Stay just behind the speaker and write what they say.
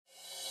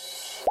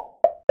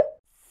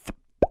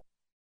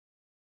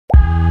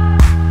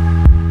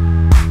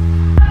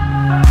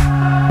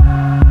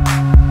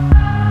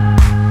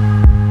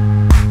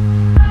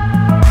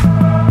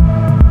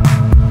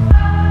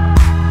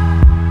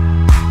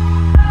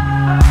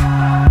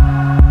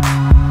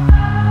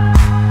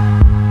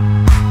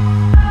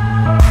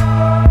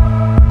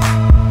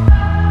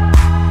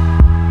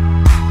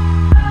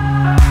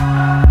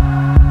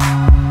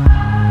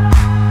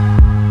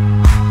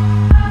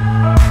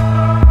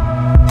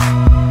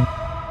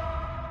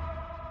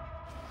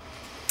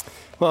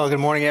Well,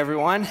 good morning,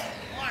 everyone.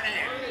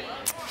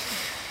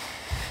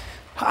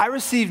 I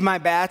received my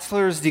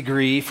bachelor's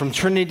degree from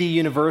Trinity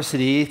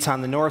University. It's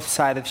on the north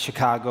side of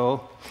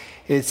Chicago.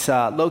 It's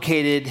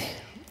located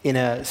in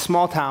a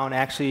small town,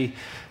 actually,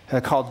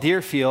 called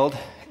Deerfield.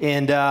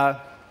 And about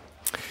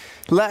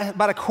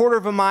a quarter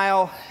of a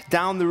mile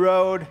down the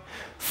road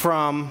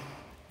from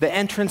the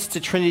entrance to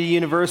Trinity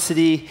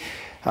University,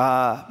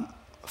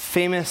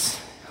 famous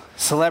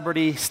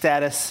celebrity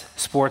status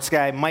sports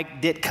guy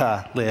Mike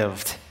Ditka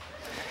lived.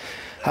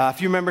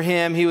 If you remember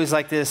him, he was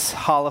like this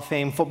Hall of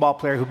Fame football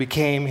player who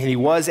became, and he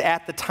was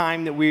at the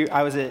time that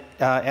I was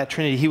at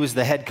Trinity, he was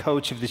the head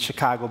coach of the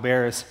Chicago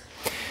Bears.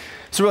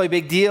 It's a really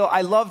big deal.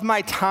 I loved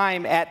my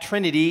time at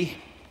Trinity.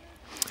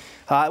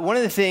 One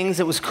of the things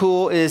that was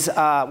cool is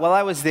while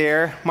I was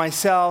there,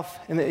 myself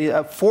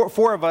and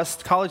four of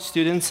us, college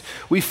students,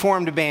 we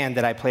formed a band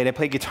that I played. I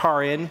played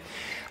guitar in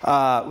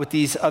with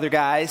these other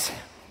guys.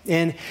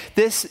 And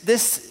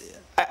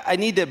I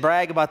need to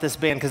brag about this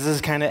band because this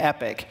is kind of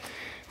epic.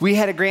 We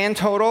had a grand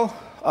total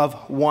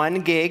of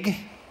one gig.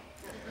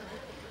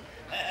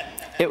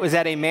 It was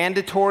at a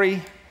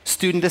mandatory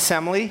student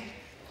assembly.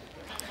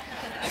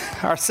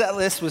 Our set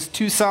list was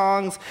 2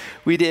 songs.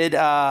 We did,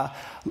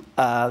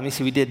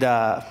 we did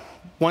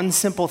One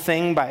Simple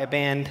Thing by a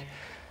band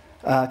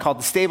called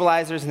The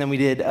Stabilizers, and then we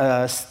did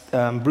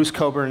Bruce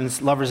Coburn's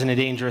Lovers in a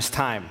Dangerous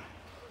Time.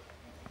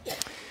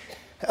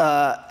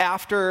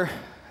 After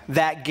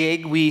that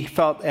gig, we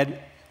felt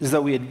as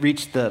though we had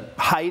reached the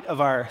height of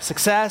our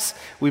success.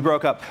 We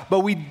broke up. But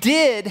we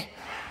did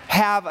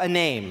have a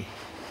name.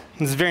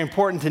 It's very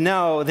important to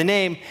know the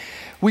name.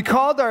 We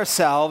called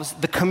ourselves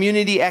the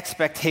Community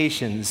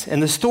Expectations. And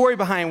the story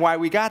behind why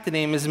we got the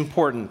name is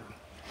important.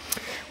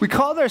 We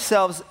called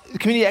ourselves the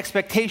Community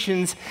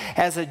Expectations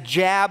as a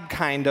jab,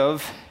 kind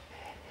of,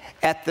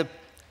 at the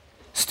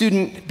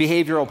Student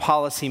Behavioral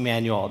Policy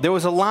Manual. There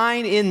was a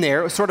line in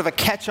there, it was sort of a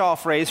catch-all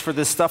phrase for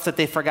the stuff that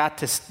they forgot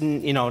to,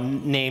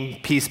 name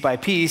piece by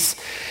piece.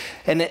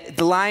 And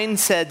the line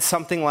said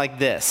something like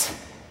this: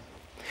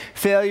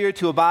 failure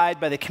to abide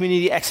by the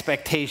community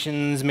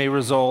expectations may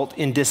result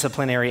in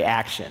disciplinary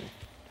action,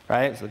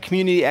 right? So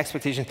community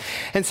expectations.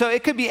 And so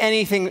it could be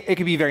anything, it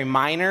could be very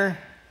minor,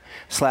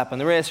 slap on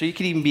the wrist, or you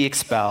could even be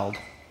expelled.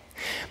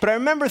 But I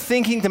remember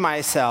thinking to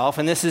myself,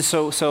 and this is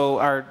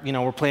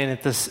we're playing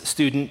at this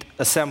student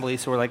assembly,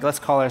 so we're like, let's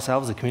call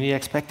ourselves the Community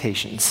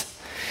Expectations.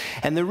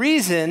 And the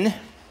reason,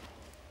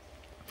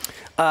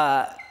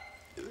 the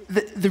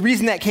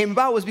reason that came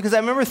about was because I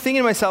remember thinking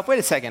to myself, wait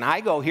a second,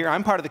 I go here,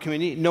 I'm part of the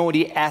community,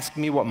 nobody asked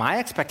me what my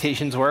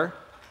expectations were.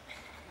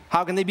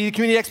 How can they be the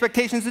community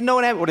expectations and no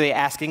one? What are they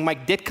asking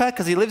Mike Ditka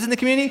because he lives in the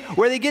community?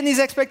 Where are they getting these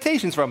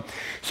expectations from?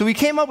 So we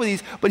came up with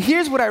these, but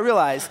here's what I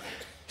realized.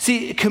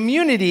 See,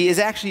 community is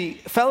actually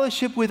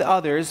fellowship with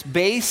others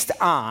based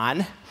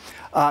on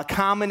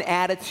common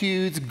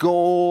attitudes,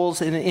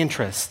 goals, and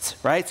interests,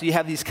 right? So you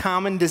have these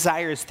common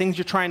desires, things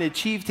you're trying to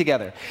achieve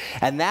together.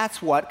 And that's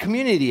what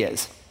community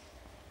is.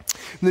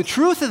 And the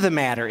truth of the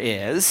matter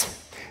is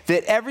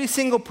that every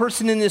single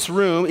person in this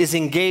room is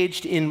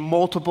engaged in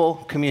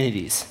multiple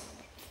communities.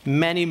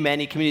 Many,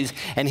 many communities.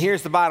 And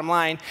here's the bottom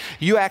line: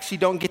 you actually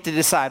don't get to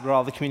decide what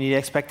all the community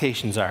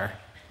expectations are.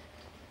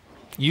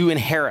 You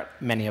inherit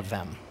many of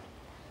them.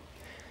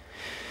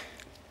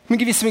 Let me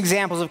give you some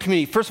examples of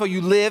community. First of all,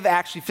 you live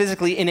actually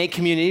physically in a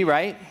community,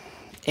 right?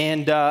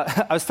 And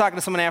I was talking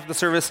to someone after the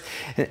service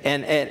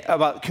and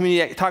about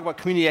community, talk about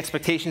community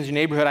expectations in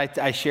your neighborhood.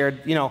 I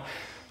shared,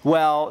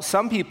 well,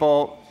 some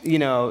people, you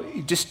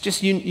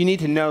need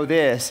to know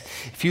this.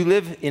 If you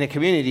live in a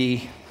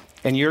community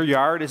and your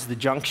yard is the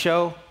junk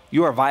show,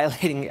 you are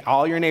violating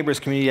all your neighbors'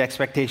 community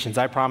expectations,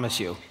 I promise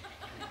you.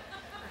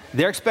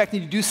 They're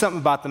expecting you to do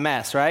something about the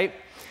mess, right?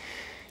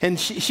 And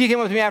she came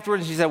up to me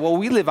afterwards and she said, well,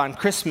 we live on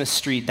Christmas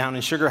Street down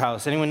in Sugar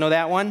House. Anyone know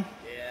that one?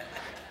 Yeah.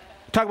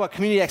 Talk about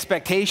community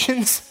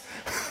expectations.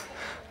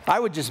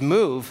 I would just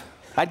move.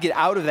 I'd get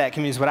out of that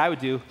community is what I would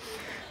do.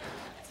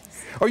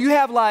 Or you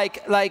have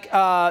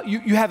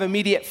you have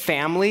immediate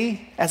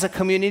family as a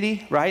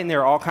community, right? And there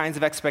are all kinds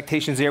of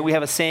expectations there. We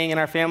have a saying in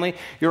our family,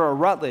 you're a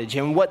Rutledge.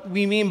 And what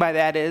we mean by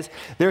that is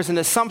there's an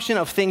assumption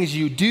of things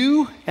you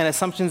do and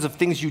assumptions of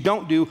things you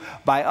don't do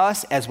by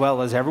us as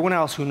well as everyone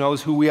else who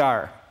knows who we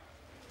are.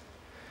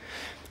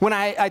 When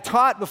I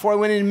taught before I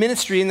went into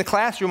ministry in the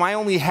classroom, I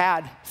only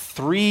had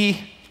 3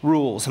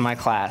 rules in my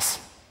class.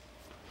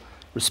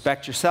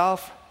 Respect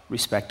yourself,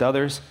 respect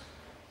others,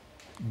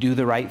 do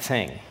the right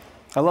thing.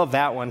 I love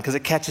that one because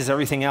it catches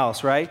everything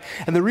else, right?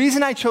 And the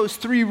reason I chose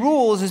 3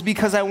 rules is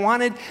because I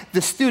wanted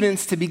the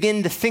students to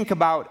begin to think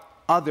about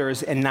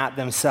others and not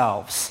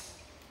themselves.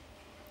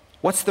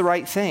 What's the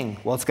right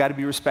thing? Well, it's got to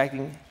be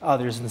respecting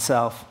others and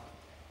self.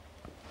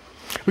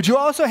 But you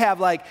also have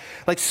like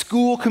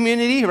school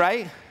community,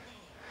 right?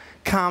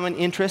 Common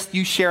interest.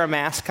 You share a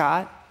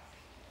mascot,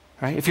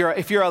 right? If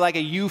you're like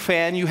a U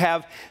fan, you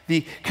have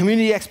the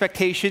community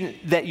expectation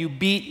that you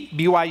beat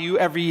BYU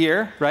every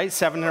year, right?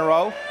 7 in a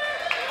row.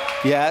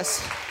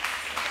 Yes.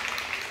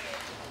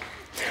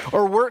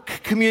 Or work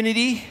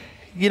community.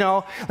 you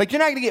know? Like, you're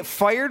not going to get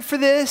fired for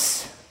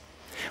this,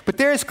 but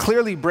there is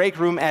clearly break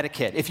room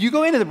etiquette. If you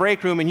go into the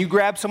break room and you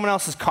grab someone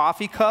else's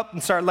coffee cup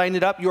and start lighting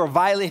it up, you are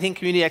violating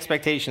community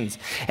expectations.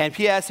 And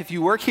P.S., if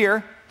you work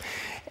here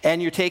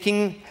and you're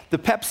taking the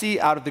Pepsi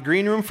out of the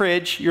green room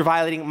fridge, you're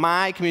violating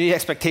my community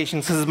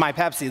expectations because it's my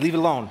Pepsi. Leave it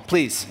alone,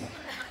 please.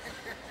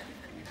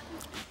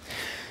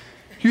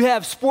 You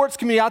have sports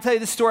community. I'll tell you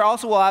this story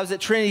also. While I was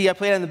at Trinity, I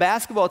played on the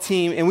basketball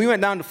team, and we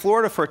went down to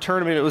Florida for a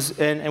tournament.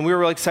 And we were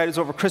really excited. It was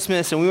over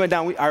Christmas, and we went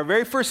down. Our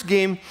very first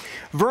game,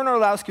 Vern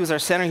Orlowski was our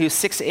center. He was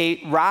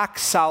 6'8", rock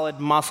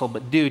solid muscle.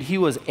 But dude, he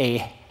was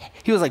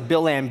like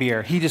Bill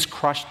Laimbeer. He just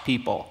crushed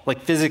people,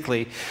 like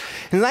physically.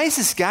 The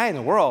nicest guy in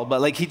the world, but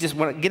like he just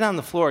want to get on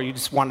the floor. You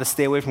just wanted to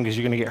stay away from him because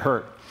you're going to get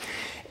hurt.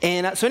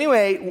 And so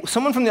anyway,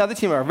 someone from the other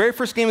team, our very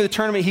first game of the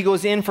tournament, he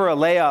goes in for a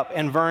layup,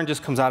 and Vern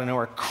just comes out of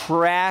nowhere,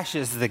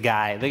 crashes the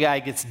guy. The guy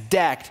gets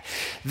decked.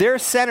 Their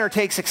center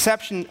takes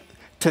exception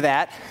to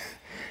that,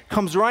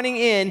 comes running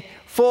in,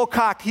 full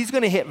cocked. He's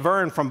going to hit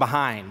Vern from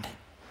behind.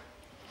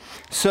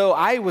 So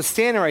I was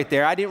standing right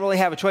there. I didn't really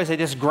have a choice. I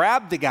just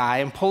grabbed the guy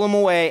and pull him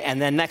away,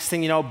 and then next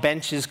thing you know,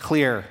 bench is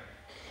clear.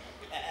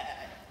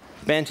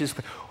 Bench is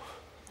clear.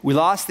 We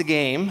lost the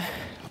game,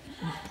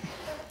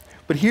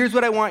 but here's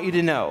what I want you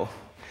to know.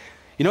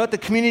 You know what the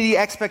community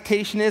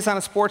expectation is on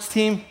a sports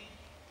team?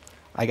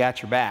 I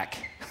got your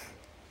back.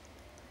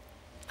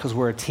 Because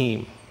we're a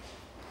team.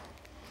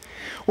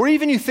 Or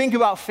even you think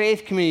about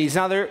faith communities.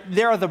 Now,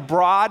 there are the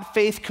broad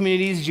faith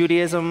communities,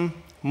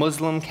 Judaism,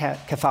 Muslim,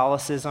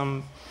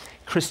 Catholicism,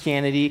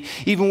 Christianity.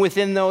 Even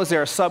within those,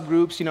 there are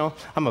subgroups. You know,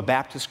 I'm a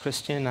Baptist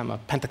Christian, I'm a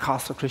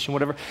Pentecostal Christian,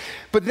 whatever.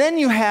 But then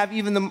you have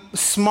even the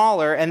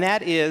smaller, and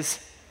that is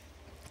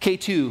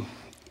K2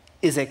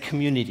 is a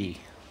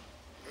community.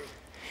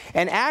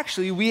 And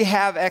actually, we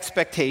have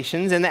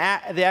expectations, and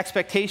the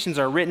expectations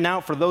are written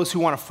out for those who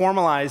want to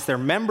formalize their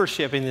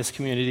membership in this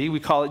community.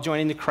 We call it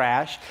joining the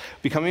crash,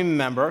 becoming a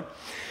member.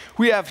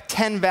 We have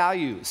 10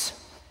 values,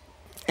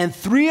 and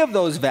 3 of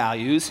those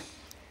values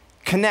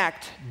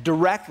connect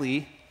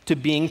directly to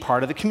being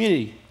part of the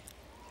community.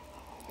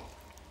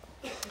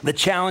 The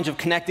challenge of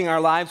connecting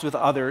our lives with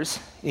others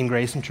in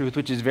grace and truth,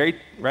 which is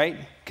very, right?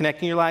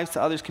 Connecting your lives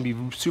to others can be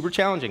super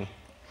challenging.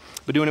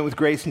 But doing it with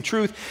grace and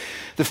truth,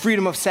 the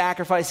freedom of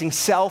sacrificing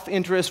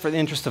self-interest for the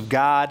interest of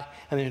God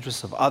and the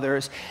interest of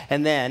others,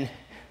 and then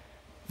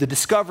the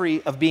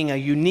discovery of being a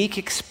unique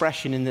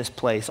expression in this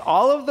place.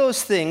 All of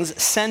those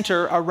things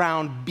center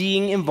around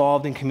being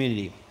involved in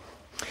community.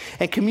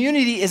 And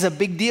community is a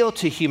big deal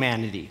to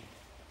humanity.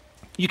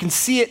 You can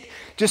see it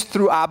just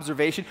through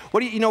observation.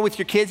 What do you know with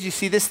your kids? You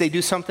see this, they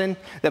do something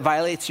that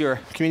violates your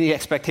community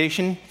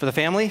expectation for the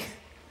family.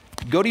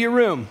 Go to your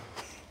room.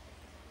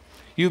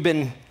 You've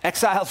been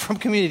exiled from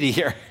community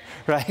here,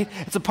 right?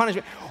 It's a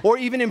punishment. Or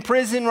even in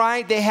prison,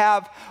 right? They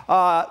have,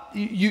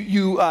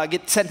 you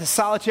get sent to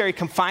solitary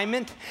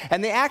confinement,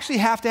 and they actually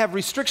have to have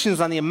restrictions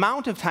on the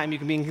amount of time you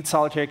can be in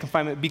solitary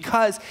confinement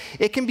because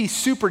it can be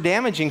super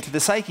damaging to the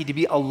psyche to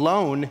be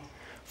alone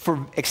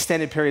for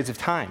extended periods of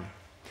time.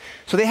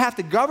 So they have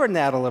to govern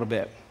that a little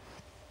bit.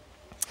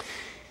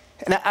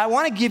 And I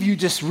want to give you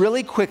just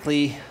really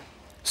quickly,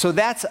 so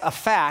that's a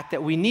fact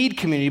that we need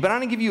community, but I'm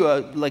going to give you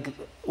a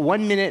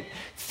 1-minute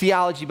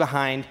theology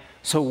behind,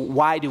 so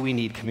why do we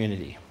need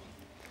community?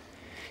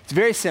 It's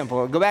very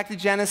simple. Go back to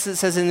Genesis. It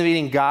says in the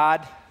beginning,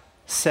 God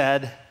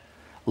said,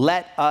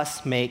 let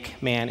us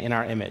make man in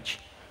our image.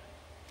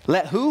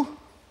 Let who?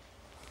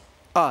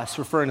 Us,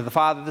 referring to the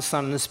Father, the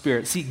Son, and the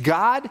Spirit. See,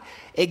 God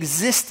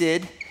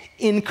existed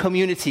in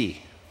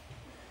community.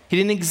 He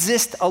didn't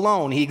exist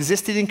alone. He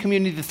existed in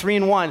community, the 3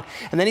 in 1.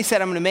 And then he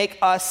said, I'm going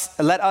to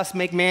let us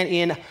make man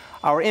in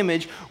our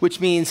image,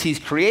 which means he's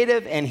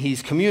creative and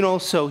he's communal.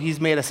 So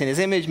he's made us in his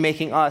image,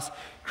 making us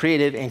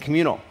creative and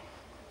communal.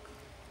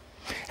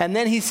 And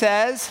then he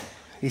says,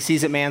 he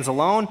sees that man's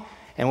alone.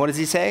 And what does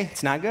he say?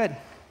 It's not good.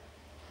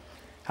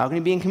 How can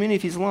he be in community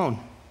if he's alone?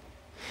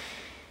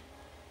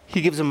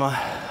 He gives him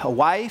a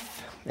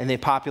wife, and they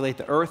populate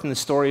the earth. And the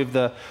story of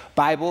the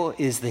Bible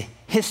is the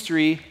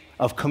history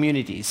of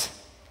communities.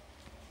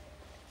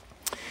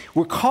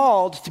 We're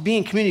called to be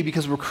in community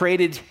because we're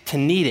created to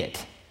need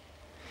it.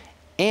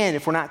 And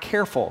if we're not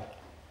careful,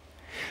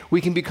 we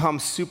can become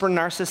super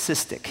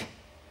narcissistic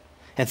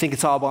and think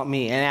it's all about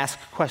me and ask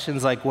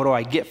questions like, what do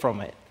I get from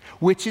it?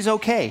 Which is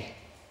okay,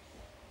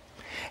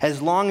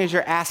 as long as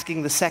you're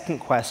asking the second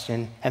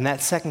question, and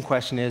that second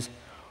question is,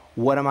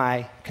 what am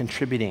I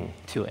contributing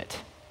to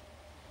it?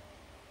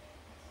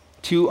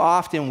 Too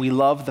often we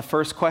love the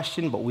first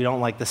question, but we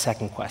don't like the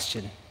second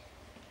question.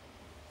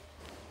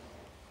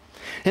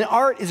 And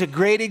art is a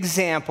great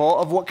example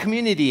of what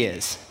community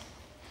is.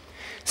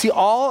 See,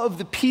 all of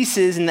the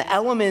pieces and the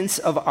elements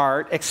of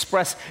art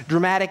express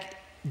dramatic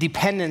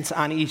dependence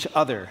on each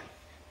other.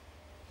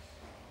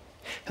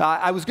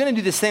 I was going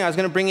to do this thing. I was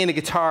going to bring in a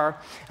guitar,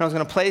 and I was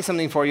going to play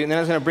something for you, and then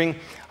I was going to bring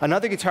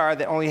another guitar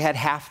that only had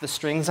half the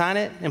strings on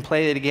it and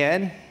play it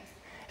again.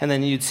 And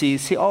then you'd see,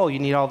 oh, you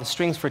need all the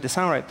strings for it to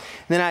sound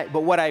right.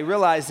 But what I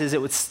realized is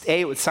it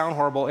would sound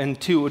horrible, and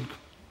 2, it would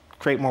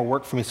create more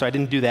work for me, so I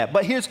didn't do that.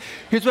 But here's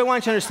what I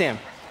want you to understand.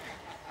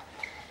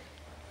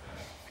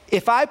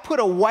 If I put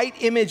a white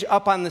image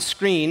up on the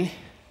screen,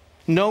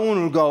 no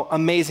one would go,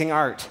 amazing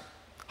art.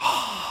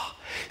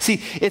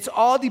 See, it's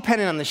all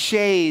dependent on the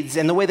shades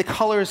and the way the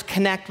colors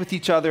connect with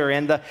each other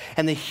and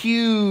the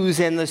hues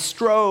and the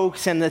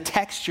strokes and the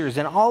textures,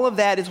 and all of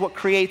that is what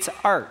creates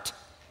art.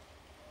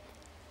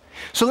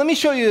 So let me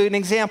show you an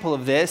example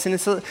of this, and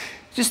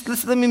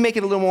let me make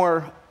it a little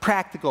more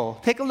practical.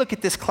 Take a look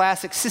at this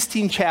classic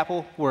Sistine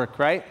Chapel work,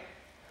 right?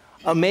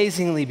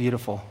 Amazingly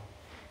beautiful.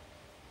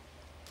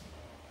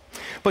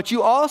 But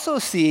you also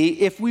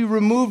see, if we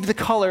removed the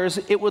colors,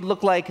 it would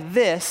look like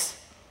this,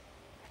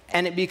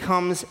 and it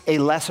becomes a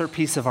lesser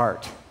piece of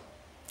art.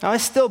 Now,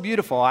 it's still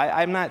beautiful.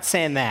 I'm not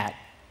saying that.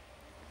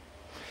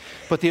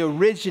 But the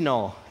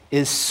original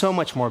is so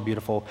much more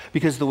beautiful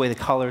because of the way the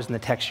colors and the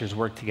textures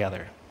work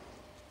together.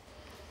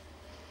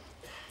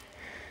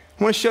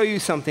 I want to show you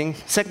something.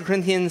 2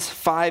 Corinthians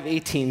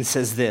 5:18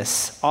 says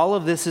this, all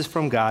of this is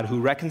from God, who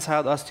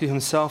reconciled us to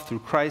himself through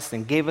Christ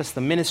and gave us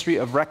the ministry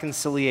of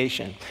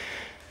reconciliation.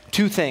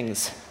 Two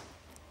things.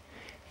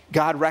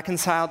 God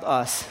reconciled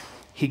us,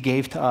 he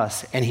gave to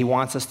us, and he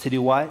wants us to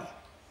do what?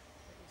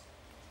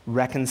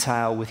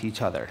 Reconcile with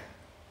each other.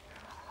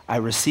 I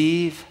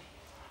receive,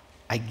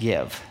 I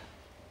give.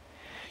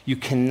 You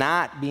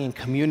cannot be in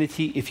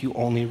community if you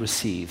only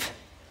receive.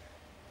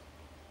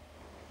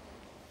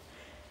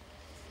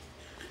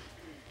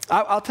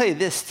 I'll tell you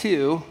this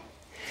too,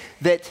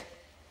 that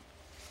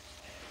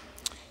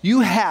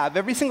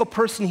every single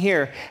person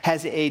here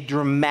has a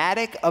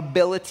dramatic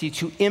ability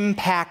to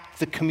impact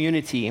the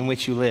community in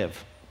which you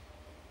live.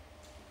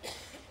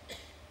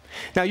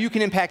 Now, you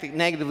can impact it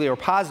negatively or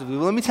positively,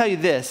 but let me tell you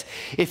this.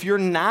 If you're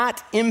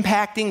not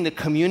impacting the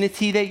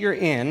community that you're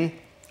in,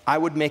 I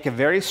would make a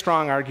very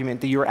strong argument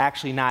that you're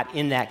actually not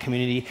in that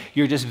community.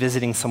 You're just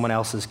visiting someone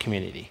else's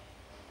community.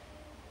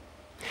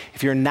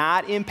 If you're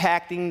not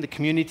impacting the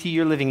community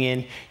you're living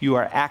in, you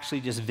are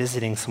actually just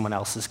visiting someone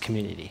else's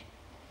community.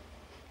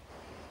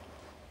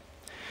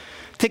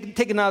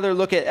 Take another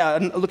look at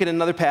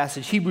another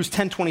passage. Hebrews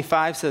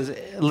 10:25 says,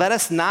 "Let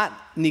us not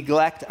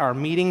neglect our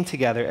meeting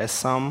together as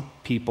some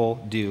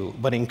people do,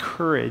 but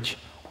encourage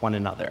one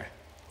another."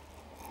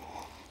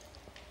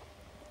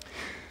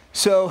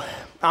 So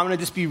I'm going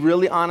to just be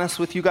really honest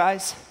with you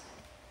guys.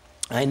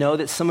 I know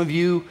that some of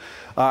you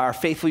are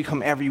faithful. You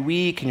come every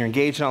week and you're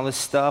engaged in all this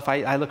stuff.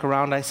 I look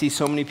around, I see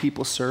so many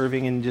people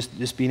serving and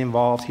just being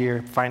involved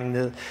here, finding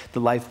the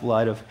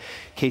lifeblood of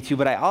K2.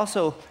 But I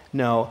also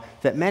know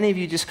that many of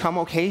you just come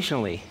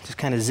occasionally, just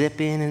kind of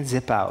zip in and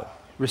zip out.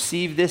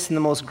 Receive this in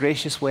the most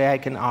gracious way I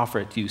can offer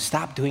it to you.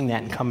 Stop doing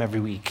that and come every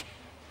week.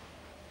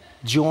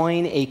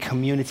 Join a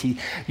community.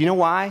 You know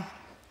why?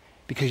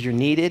 Because you're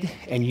needed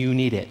and you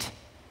need it.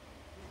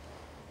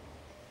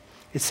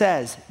 It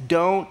says,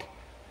 don't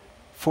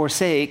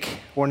forsake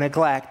or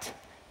neglect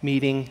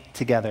meeting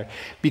together.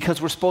 Because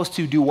we're supposed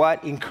to do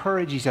what?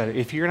 Encourage each other.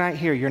 If you're not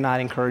here, you're not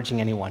encouraging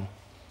anyone.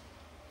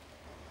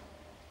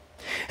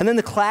 And then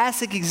the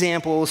classic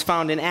example was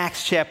found in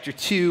Acts chapter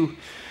 2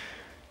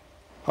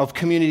 of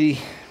community.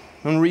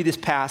 I'm going to read this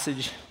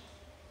passage.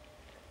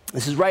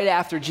 This is right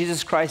after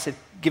Jesus Christ had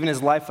given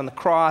his life on the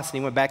cross and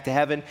he went back to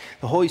heaven.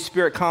 The Holy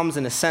Spirit comes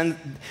and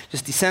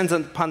descends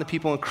upon the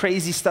people, and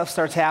crazy stuff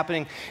starts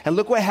happening. And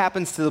look what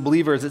happens to the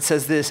believers. It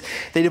says this: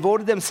 they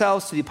devoted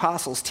themselves to the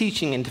apostles'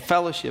 teaching and to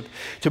fellowship,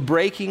 to the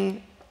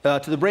breaking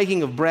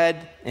of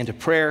bread and to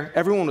prayer.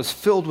 Everyone was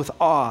filled with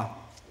awe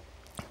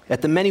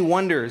at the many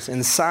wonders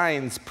and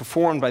signs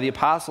performed by the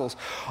apostles.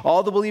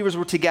 All the believers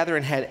were together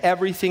and had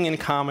everything in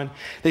common.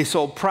 They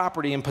sold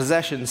property and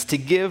possessions to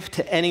give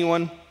to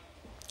anyone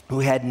who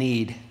had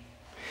need.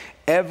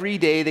 Every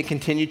day they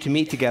continued to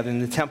meet together in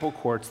the temple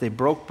courts. They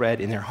broke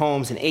bread in their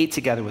homes and ate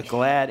together with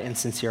glad and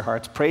sincere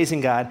hearts, praising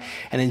God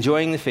and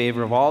enjoying the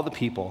favor of all the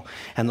people.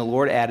 And the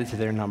Lord added to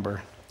their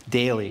number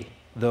daily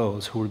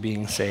those who were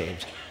being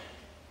saved.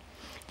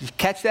 Did you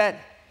catch that?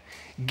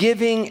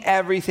 Giving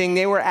everything.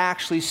 They were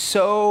actually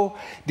so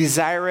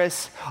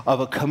desirous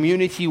of a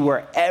community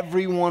where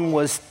everyone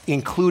was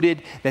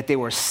included that they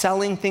were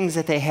selling things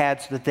that they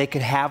had so that they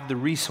could have the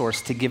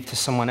resource to give to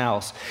someone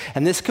else.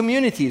 And this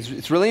community,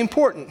 it's really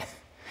important.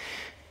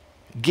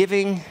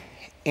 Giving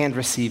and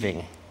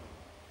receiving.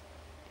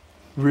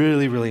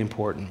 Really, really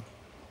important.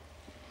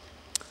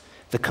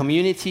 The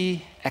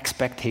community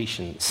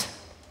expectations.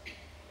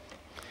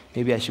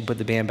 Maybe I should put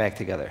the band back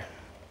together.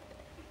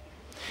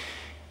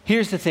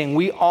 Here's the thing,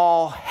 we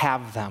all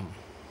have them.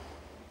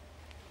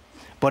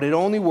 But it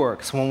only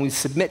works when we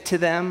submit to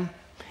them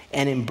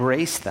and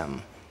embrace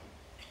them.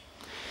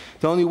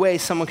 The only way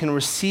someone can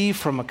receive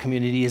from a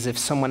community is if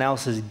someone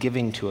else is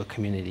giving to a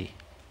community.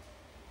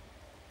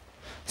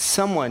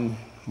 Someone,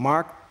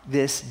 mark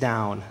this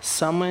down,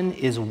 someone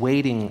is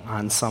waiting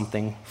on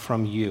something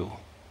from you.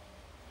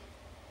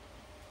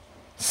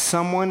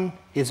 Someone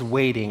is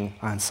waiting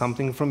on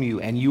something from you,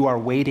 and you are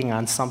waiting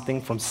on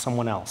something from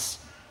someone else.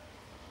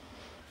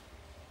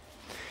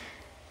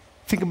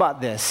 Think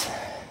about this.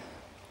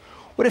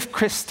 What if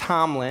Chris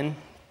Tomlin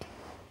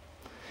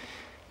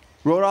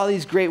wrote all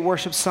these great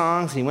worship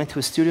songs, and he went to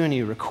a studio and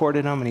he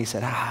recorded them, and he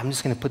said, I'm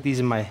just going to put these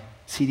in my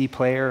CD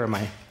player or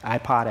my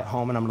iPod at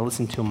home, and I'm going to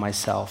listen to them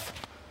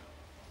myself.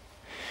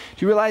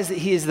 Do you realize that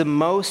he is the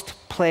most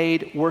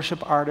played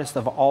worship artist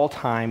of all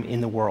time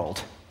in the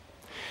world?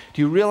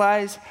 Do you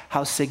realize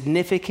how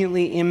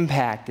significantly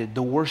impacted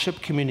the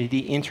worship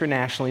community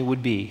internationally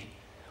would be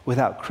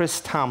without Chris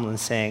Tomlin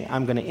saying,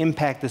 I'm going to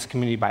impact this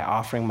community by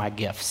offering my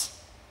gifts?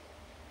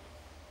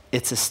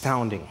 It's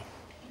astounding.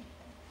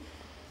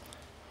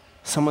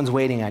 Someone's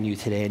waiting on you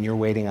today, and you're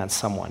waiting on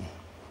someone.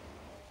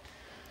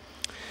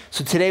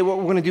 So today what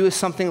we're going to do is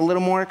something a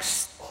little more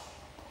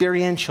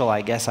experiential,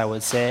 I guess I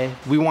would say.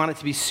 We want it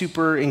to be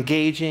super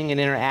engaging and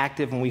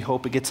interactive, and we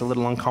hope it gets a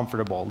little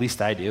uncomfortable. At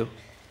least I do.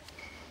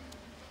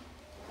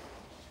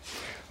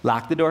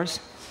 Lock the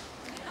doors.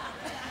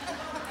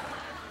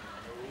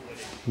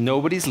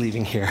 Nobody's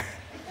leaving here.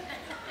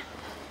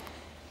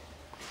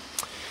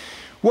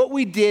 What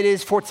we did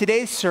is, for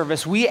today's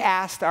service, we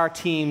asked our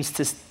teams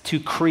to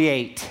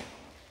create.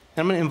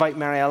 I'm going to invite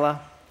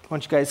Mariella. Why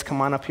don't you guys come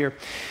on up here?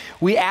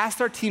 We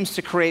asked our teams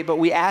to create, but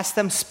we asked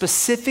them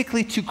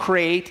specifically to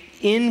create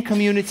in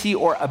community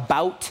or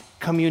about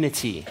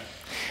community.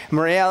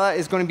 Mariella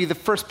is going to be the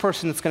first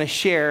person that's going to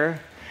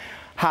share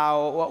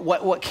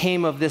what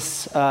came of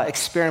this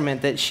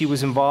experiment that she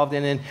was involved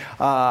in. And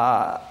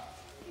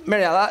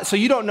Mariella, so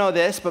you don't know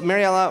this, but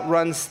Mariella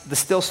runs the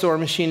Still Store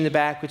machine in the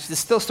back, which the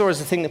Still Store is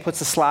the thing that puts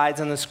the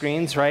slides on the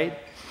screens, right?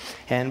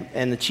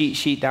 And the cheat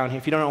sheet down here.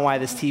 If you don't know why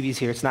this TV's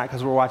here, it's not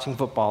because we're watching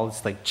football.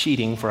 It's like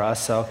cheating for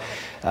us, so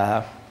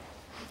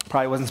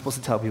probably wasn't supposed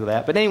to tell people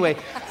that. But anyway,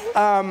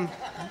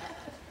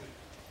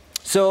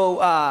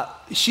 so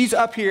she's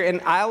up here, and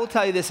I will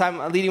tell you this,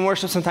 I'm leading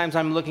worship, sometimes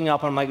I'm looking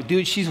up, and I'm like,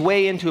 dude, she's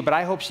way into it, but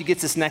I hope she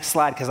gets this next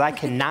slide, because I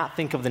cannot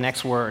think of the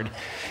next word,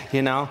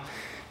 you know?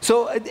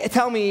 So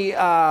tell me,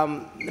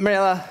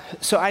 Mariella,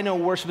 so I know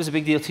worship is a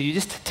big deal to you.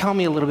 Just tell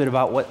me a little bit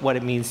about what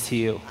it means to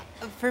you.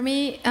 For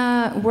me,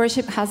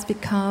 worship has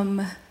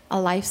become a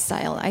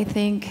lifestyle. I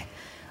think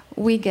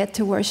we get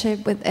to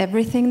worship with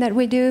everything that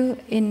we do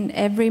in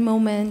every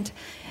moment,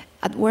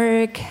 at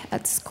work,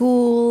 at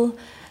school,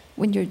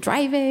 when you're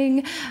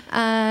driving.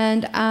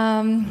 And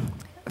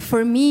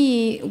for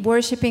me,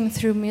 worshiping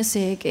through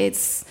music,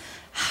 it's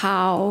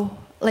how,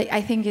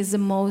 I think is the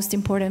most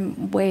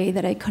important way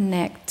that I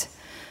connect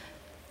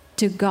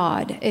to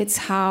God. It's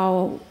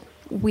how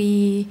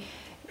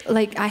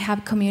I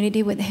have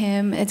community with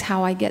Him. It's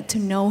how I get to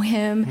know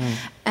Him.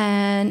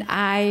 And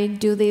I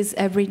do this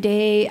every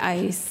day.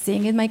 I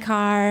sing in my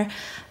car,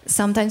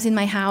 sometimes in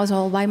my house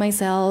all by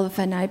myself,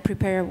 and I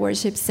prepare a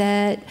worship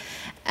set,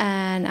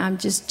 and I'm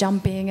just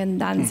jumping and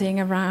dancing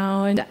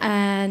around.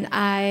 And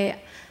I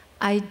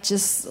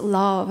just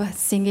love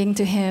singing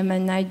to Him,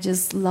 and I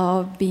just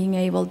love being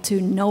able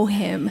to know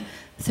Him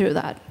through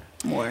that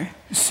more.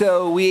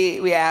 So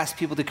we asked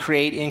people to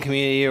create in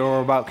community or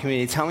about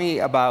community. Tell me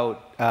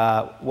about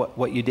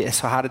what you did.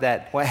 So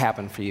what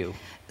happened for you?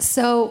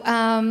 So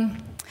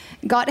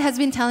God has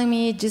been telling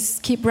me,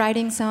 just keep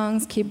writing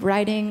songs, keep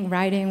writing,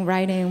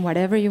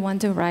 whatever you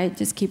want to write,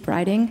 just keep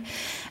writing.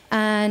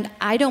 And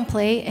I don't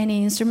play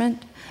any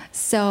instrument.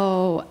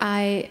 So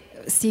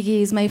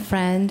Siggy is my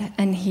friend,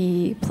 and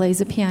he plays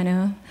the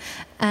piano.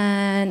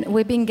 And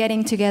we've been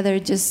getting together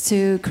just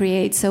to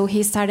create. So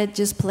he started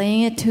just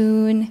playing a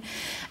tune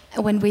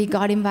when we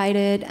got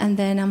invited, and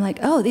then I'm like,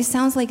 oh, this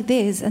sounds like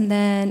this. And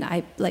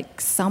then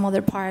some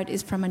other part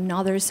is from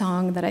another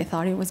song that I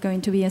thought it was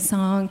going to be a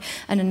song,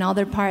 and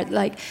another part,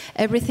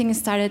 everything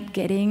started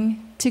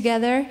getting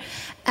together.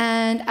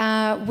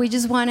 And we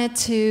just wanted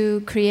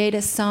to create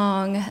a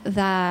song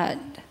that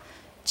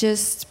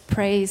just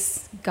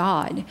praise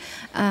God.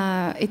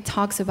 It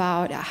talks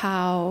about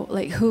how,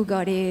 who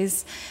God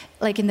is,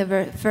 in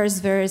the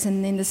first verse,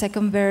 and in the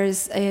second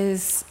verse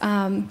is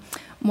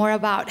more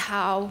about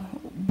how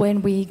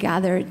when we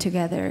gather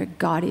together,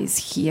 God is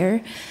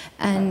here,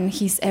 and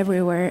He's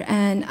everywhere.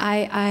 And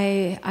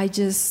I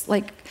just,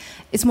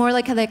 it's more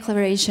like a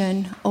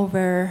declaration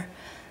over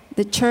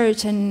the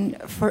church,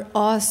 and for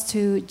us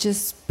to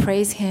just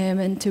praise Him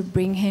and to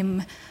bring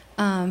Him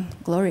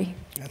glory.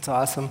 That's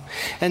awesome.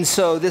 And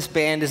so this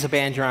band is a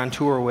band you're on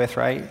tour with,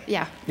 right?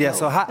 Yeah. Yeah,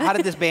 so how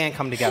did this band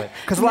come together?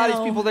 Because a lot of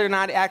these people, they're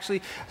not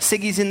actually,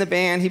 Siggy's in the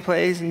band, he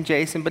plays, and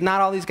Jason, but not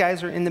all these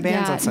guys are in the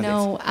bands on Sundays.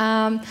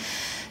 No.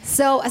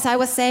 So as I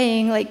was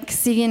saying,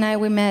 Siggy and I,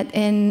 we met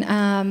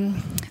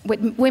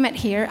we met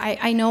here.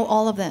 I know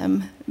all of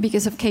them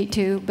because of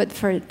K2, but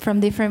from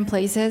different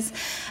places.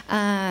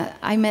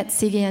 I met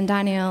Siggy and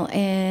Daniel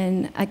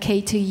in a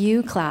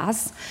K2U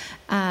class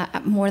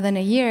more than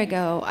a year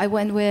ago. I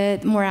went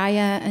with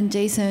Mariah and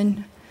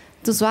Jason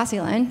to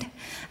Swaziland.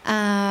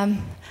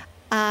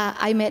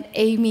 I met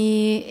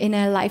Amy in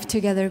a Life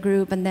Together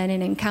group, and then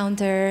in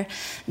Encounter.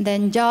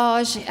 Then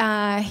Josh,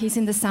 he's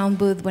in the sound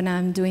booth when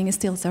I'm doing a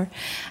Still Store.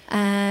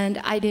 And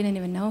I didn't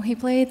even know he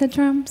played the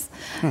drums.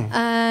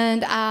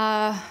 And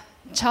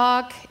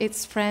Chuck,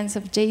 it's friends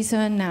of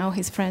Jason, now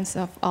he's friends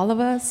of all of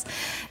us.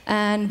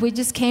 And we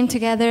just came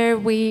together.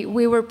 We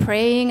were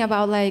praying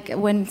about, like,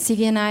 when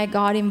Siggy and I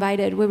got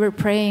invited, we were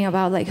praying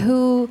about, like,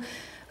 who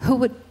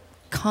would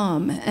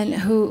come and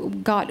who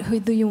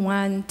do you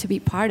want to be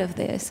part of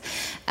this?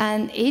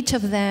 And each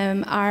of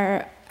them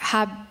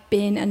have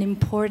been an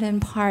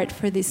important part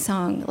for this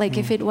song. Like,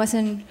 if it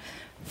wasn't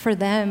for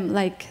them,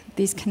 like,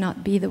 this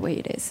cannot be the way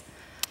it is.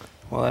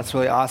 Well, that's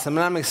really awesome.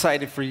 And I'm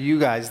excited for you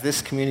guys,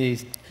 this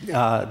community,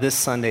 this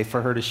Sunday,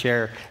 for her to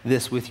share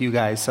this with you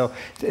guys. So,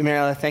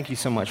 Mariela, thank you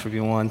so much for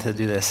being willing to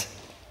do this.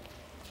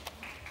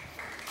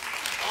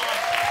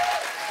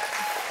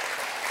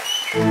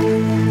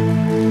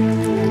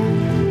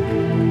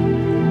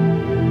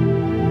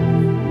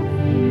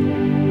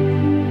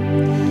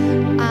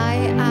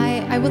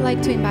 I would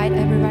like to invite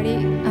everybody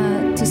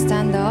to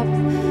stand up.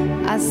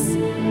 As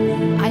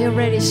I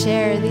already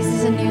shared, this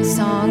is a new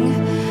song.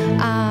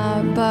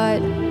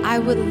 But I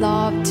would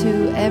love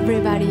to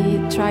everybody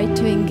try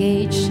to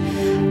engage.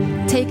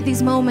 Take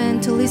this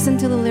moment to listen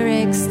to the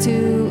lyrics,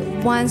 to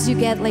once you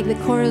get like the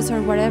chorus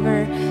or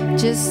whatever,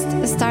 just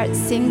start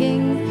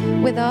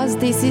singing with us.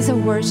 This is a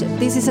worship.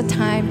 This is a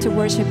time to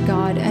worship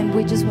God, and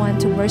we just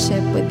want to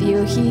worship with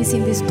you. He's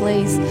in this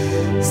place,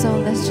 so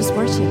let's just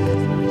worship.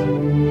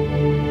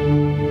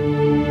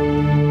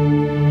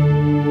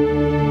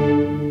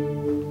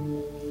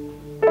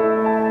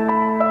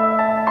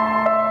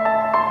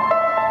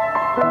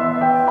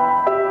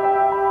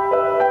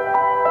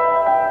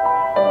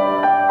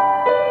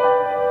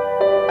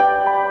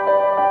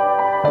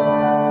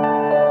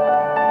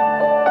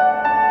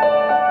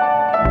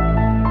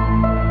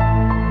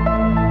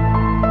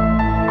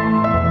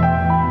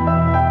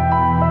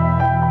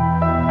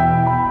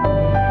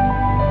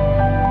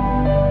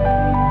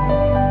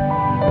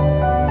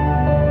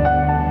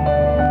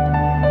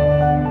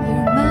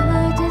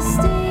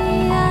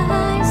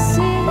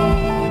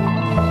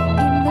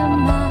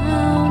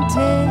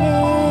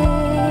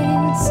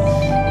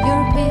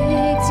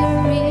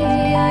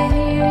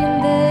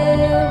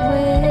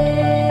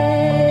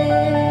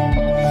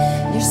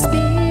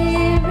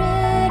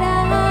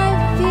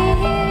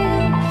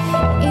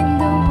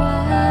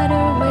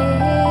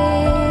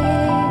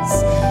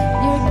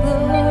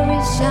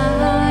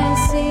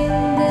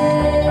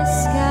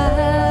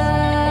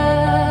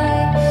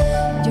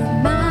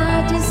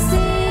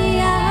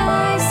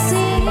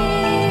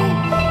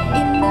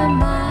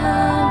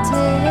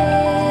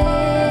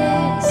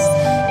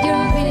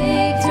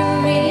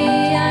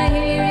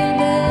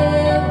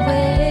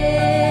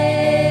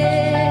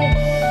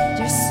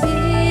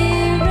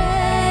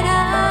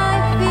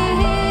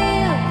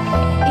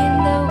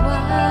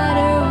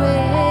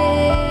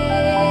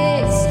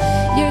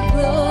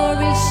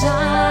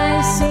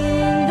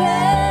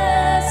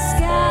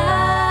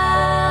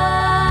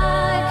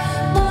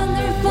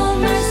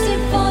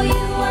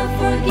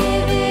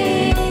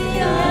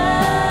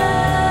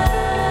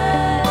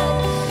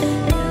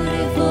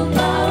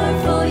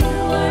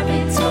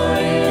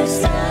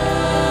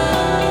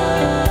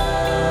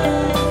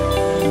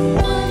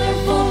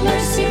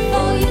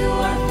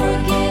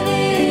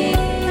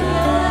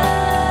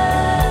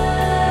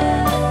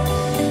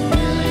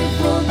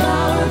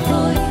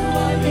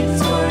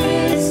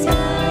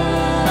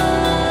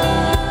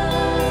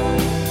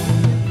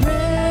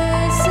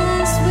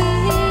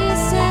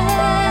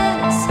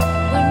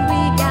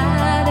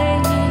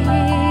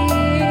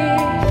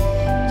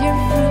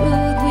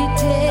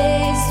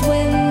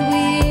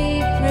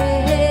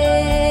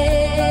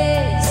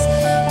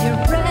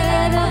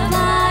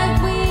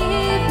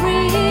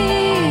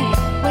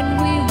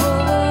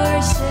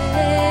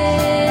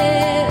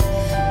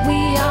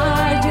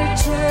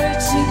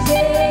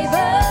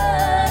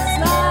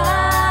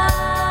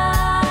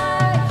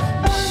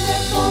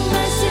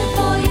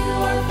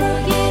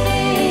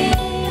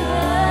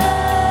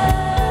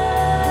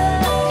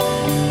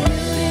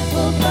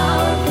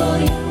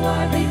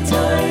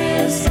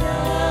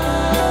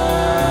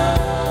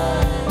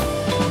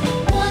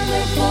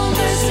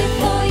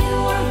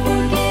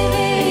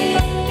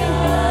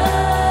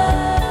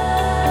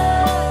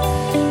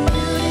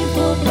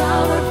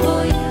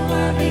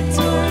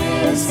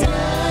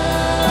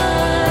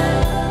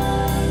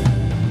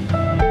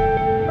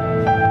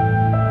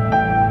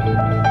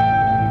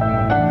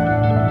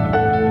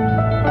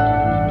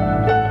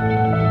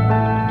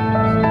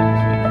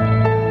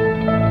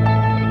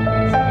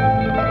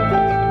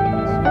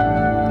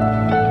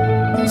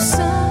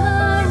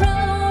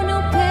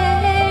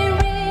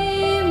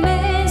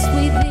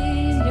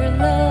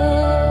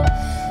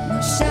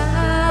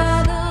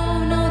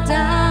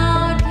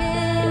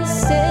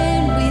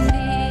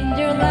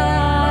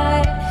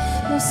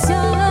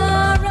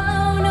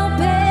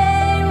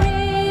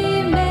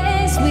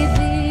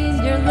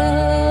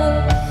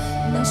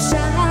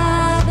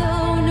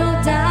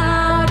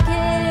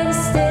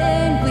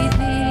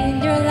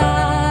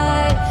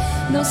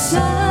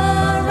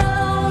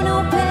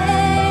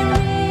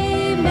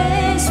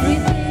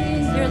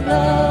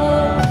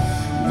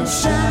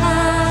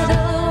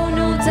 shadow,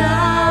 no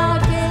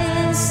doubt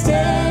can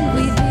stand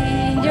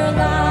within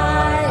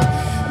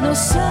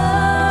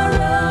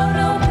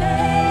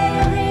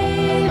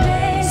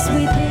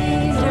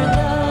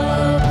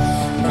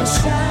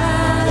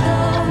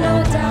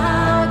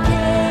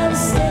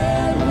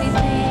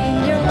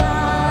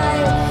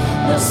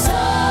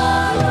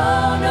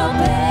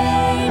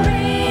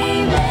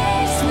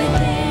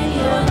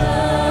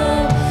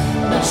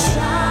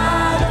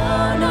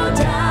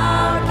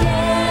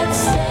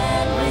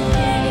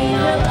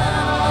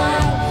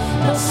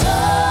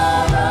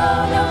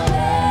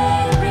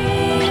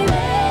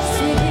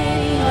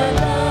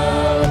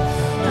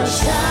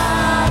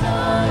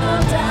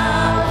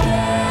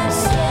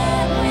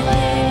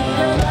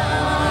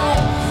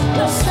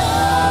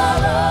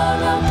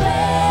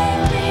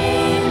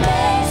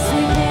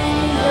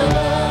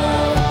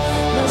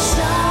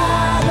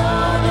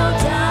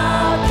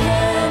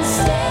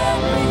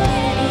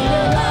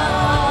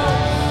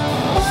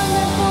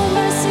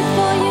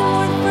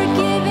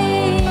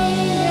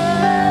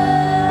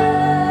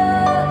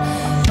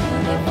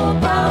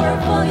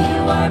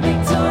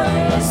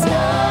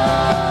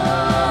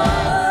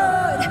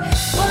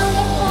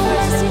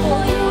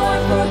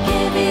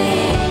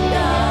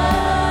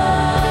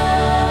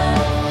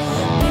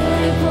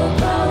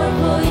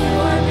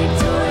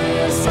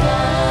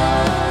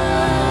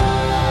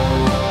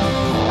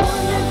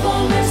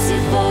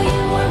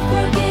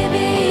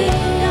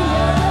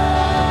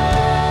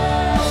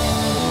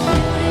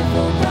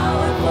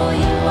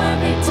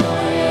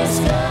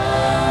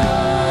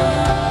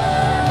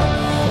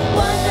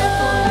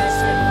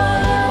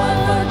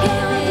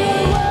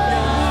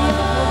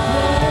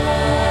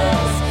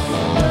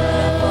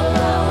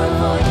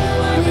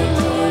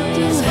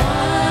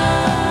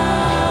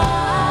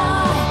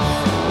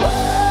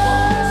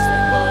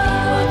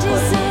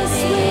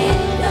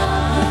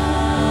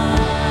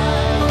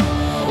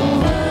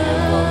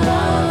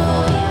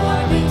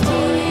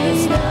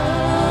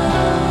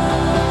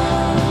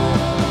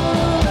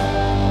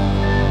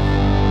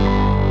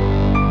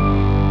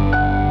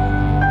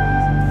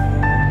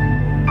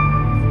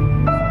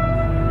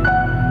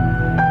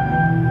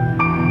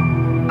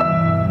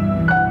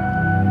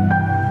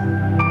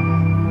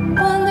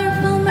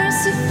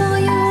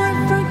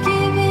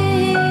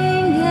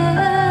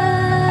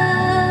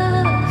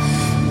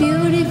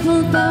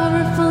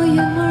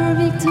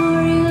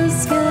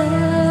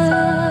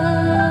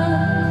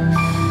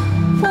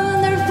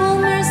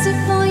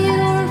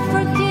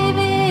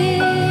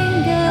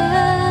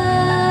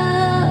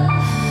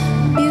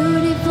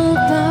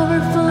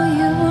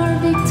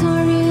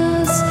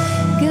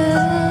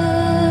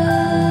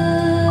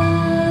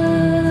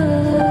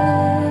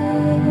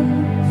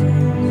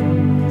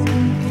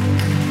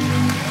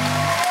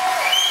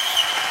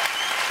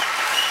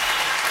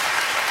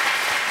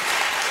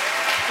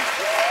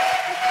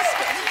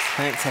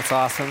Thanks, that's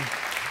awesome.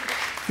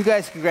 You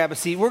guys can grab a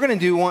seat. We're going to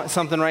do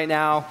something right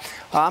now.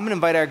 I'm going to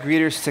invite our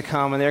greeters to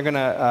come, and they're going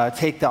to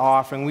take the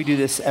offering. We do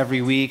this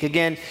every week.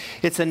 Again,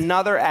 it's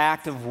another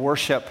act of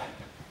worship.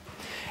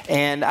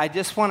 And I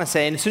just want to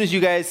say, and as soon as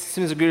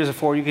the greeters are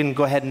forward, you can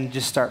go ahead and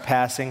just start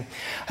passing.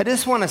 I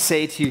just want to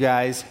say to you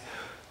guys,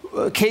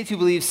 K2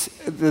 believes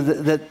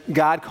that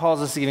God calls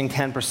us to giving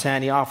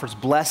 10%. He offers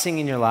blessing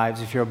in your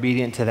lives if you're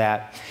obedient to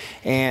that.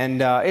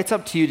 And it's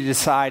up to you to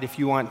decide if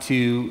you want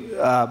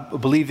to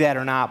believe that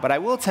or not. But I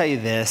will tell you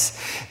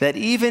this, that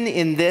even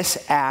in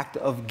this act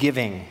of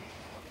giving,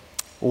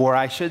 or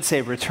I should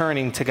say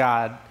returning to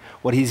God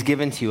what he's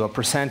given to you, a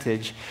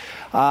percentage,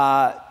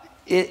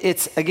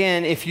 it's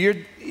again, if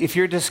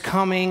you're just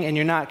coming and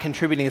you're not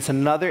contributing, it's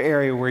another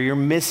area where you're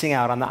missing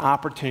out on the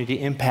opportunity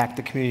to impact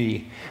the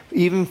community,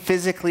 even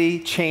physically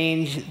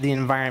change the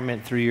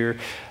environment through your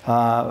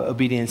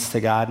obedience to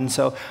God. And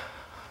so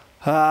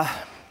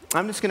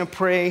I'm just going to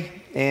pray,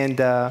 and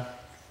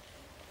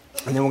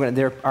then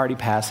they're already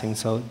passing.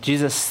 So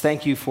Jesus,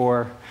 thank you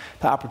for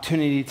the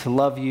opportunity to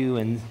love you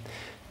and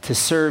to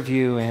serve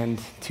you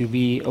and to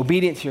be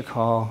obedient to your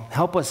call.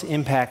 Help us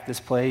impact this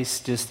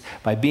place just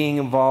by being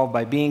involved,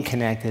 by being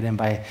connected, and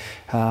by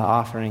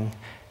offering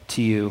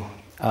to you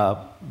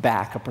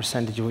back a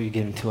percentage of what you've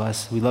given to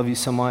us. We love you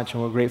so much,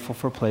 and we're grateful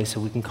for a place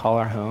that we can call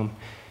our home.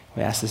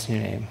 We ask this in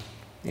your name.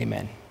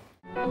 Amen.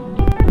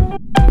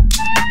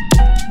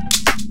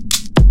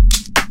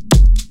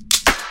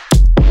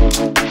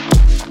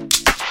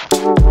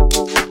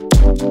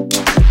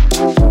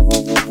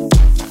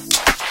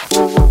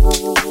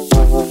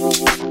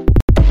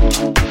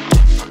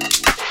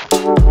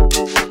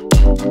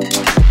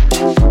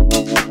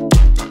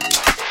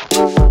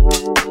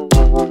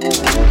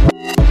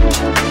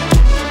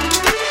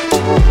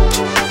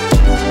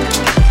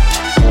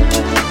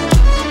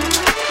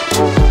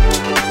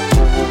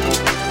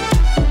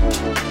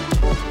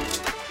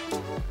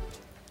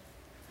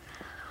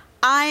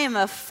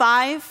 A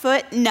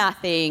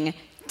 5'0",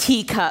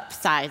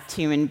 teacup-sized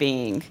human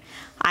being.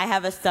 I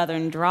have a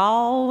southern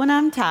drawl when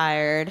I'm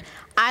tired,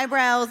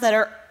 eyebrows that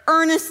are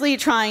earnestly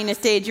trying to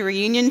stage a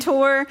reunion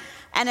tour,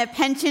 and a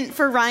penchant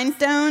for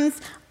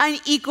rhinestones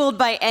unequaled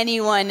by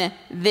anyone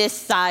this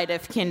side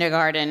of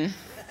kindergarten.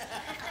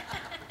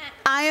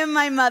 I am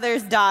my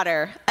mother's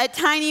daughter, a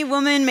tiny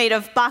woman made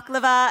of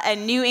baklava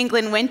and New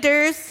England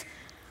winters.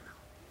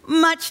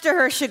 Much to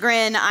her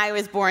chagrin, I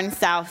was born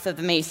south of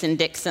the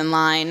Mason-Dixon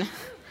line.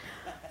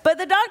 But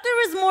the doctor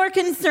was more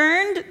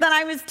concerned that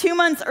I was 2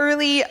 months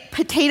early,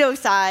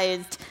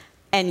 potato-sized,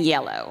 and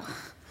yellow.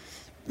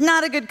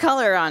 Not a good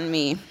color on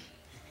me.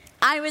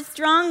 I was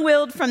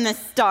strong-willed from the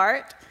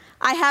start.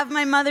 I have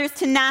my mother's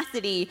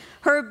tenacity,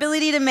 her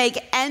ability to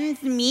make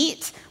ends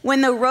meet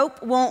when the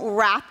rope won't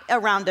wrap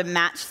around a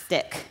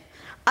matchstick.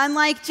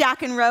 Unlike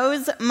Jack and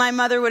Rose, my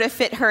mother would have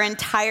fit her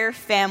entire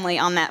family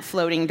on that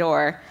floating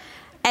door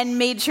and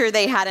made sure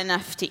they had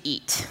enough to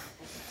eat.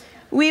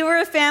 We were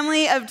a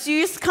family of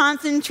juice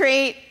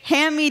concentrate,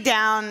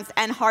 hand-me-downs,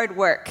 and hard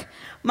work.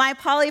 My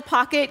Polly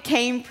Pocket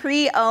came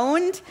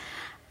pre-owned,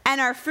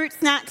 and our fruit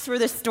snacks were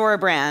the store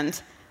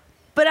brand.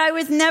 But I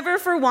was never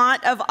for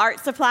want of art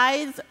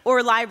supplies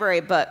or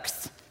library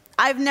books.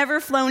 I've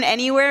never flown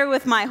anywhere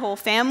with my whole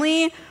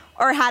family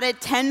or had a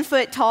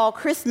 10-foot-tall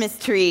Christmas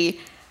tree,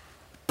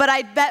 but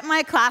I bet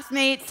my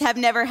classmates have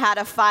never had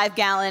a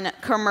 5-gallon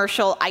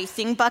commercial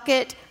icing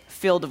bucket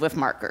filled with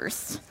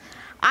markers.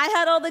 I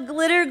had all the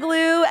glitter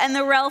glue and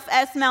the Ralph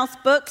S. Mouse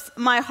books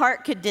my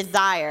heart could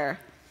desire.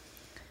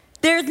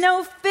 There's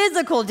no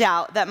physical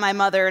doubt that my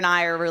mother and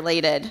I are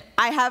related.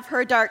 I have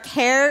her dark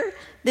hair,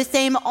 the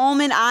same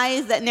almond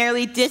eyes that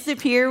nearly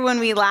disappear when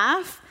we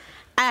laugh.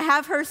 I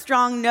have her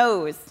strong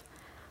nose,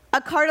 a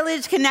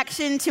cartilage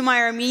connection to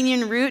my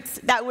Armenian roots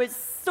that was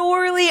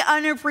sorely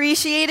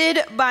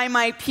unappreciated by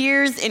my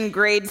peers in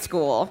grade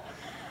school.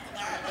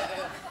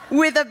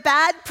 With a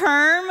bad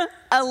perm,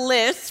 a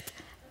lisp,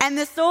 and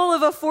the soul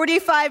of a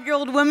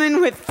 45-year-old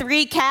woman with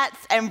 3 cats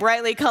and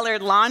brightly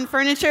colored lawn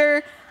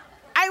furniture,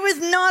 I was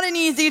not an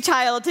easy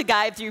child to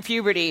guide through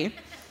puberty.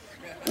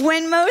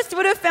 When most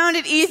would have found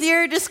it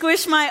easier to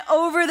squish my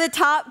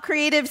over-the-top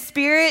creative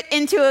spirit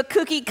into a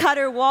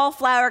cookie-cutter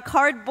wallflower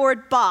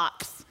cardboard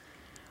box,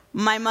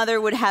 my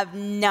mother would have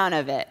none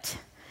of it.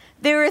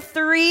 There were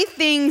 3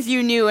 things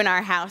you knew in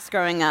our house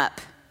growing up.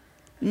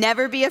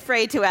 Never be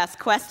afraid to ask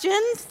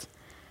questions.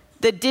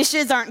 The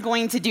dishes aren't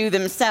going to do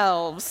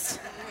themselves.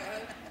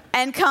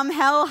 And come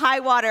hell,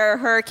 high water,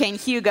 Hurricane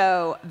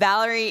Hugo,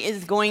 Valerie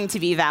is going to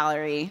be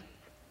Valerie.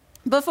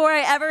 Before I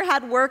ever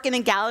had work in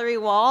a gallery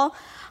wall,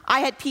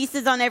 I had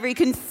pieces on every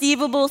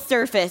conceivable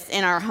surface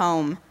in our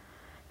home.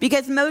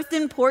 Because most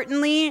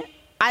importantly,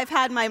 I've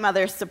had my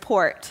mother's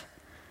support.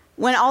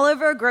 When all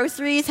of our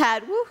groceries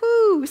had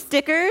woohoo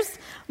stickers,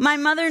 my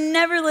mother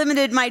never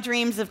limited my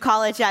dreams of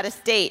college out of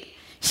state.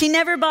 She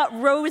never bought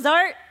rose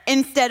art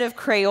instead of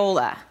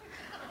Crayola.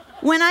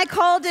 When I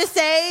called to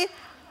say,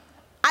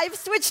 I've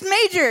switched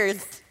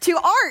majors to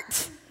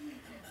art.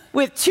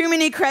 With too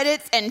many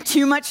credits and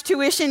too much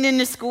tuition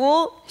into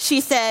school,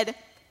 she said,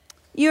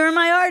 You're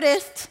my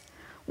artist.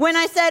 When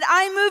I said,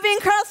 I'm moving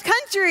cross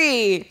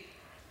country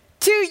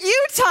to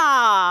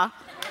Utah,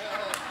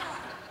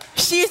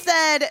 she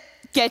said,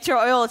 get your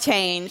oil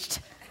changed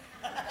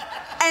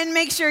and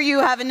make sure you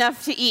have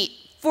enough to eat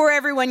for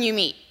everyone you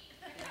meet,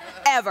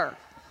 ever.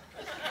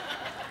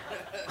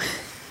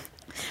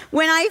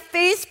 When I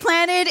face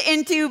planted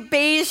into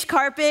beige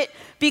carpet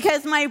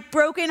because my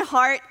broken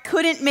heart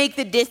couldn't make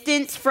the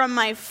distance from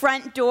my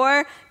front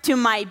door to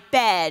my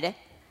bed,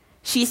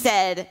 she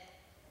said,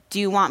 do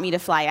you want me to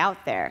fly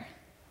out there?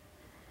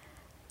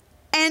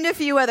 And a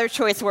few other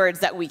choice words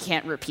that we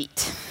can't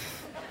repeat.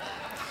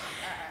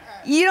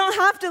 You don't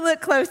have to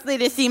look closely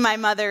to see my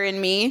mother in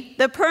me.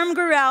 The perm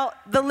grew out,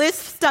 the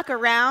lisp stuck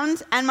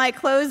around, and my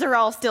clothes are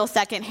all still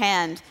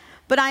secondhand.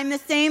 But I'm the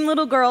same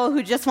little girl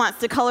who just wants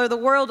to color the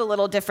world a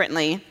little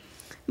differently.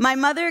 My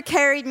mother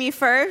carried me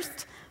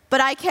first, but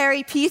I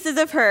carry pieces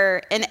of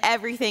her in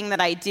everything that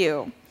I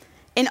do.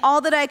 In all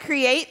that I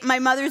create, my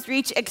mother's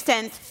reach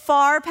extends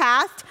far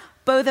past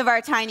both of our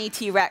tiny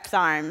T-Rex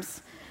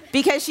arms,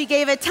 because she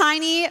gave a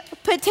tiny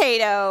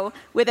potato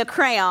with a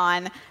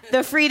crayon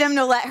the freedom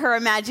to let her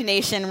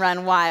imagination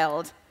run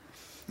wild.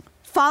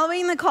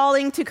 Following the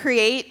calling to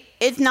create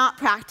is not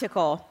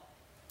practical.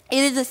 It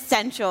is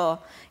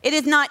essential. It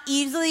is not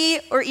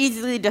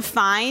easily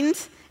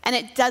defined, and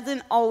it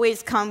doesn't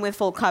always come with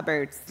full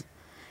cupboards.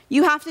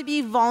 You have to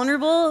be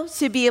vulnerable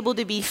to be able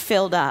to be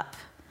filled up.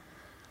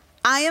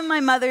 I am my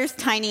mother's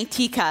tiny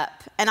teacup,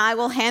 and I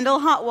will handle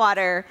hot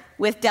water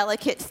with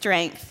delicate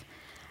strength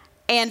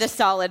and a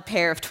solid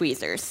pair of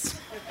tweezers.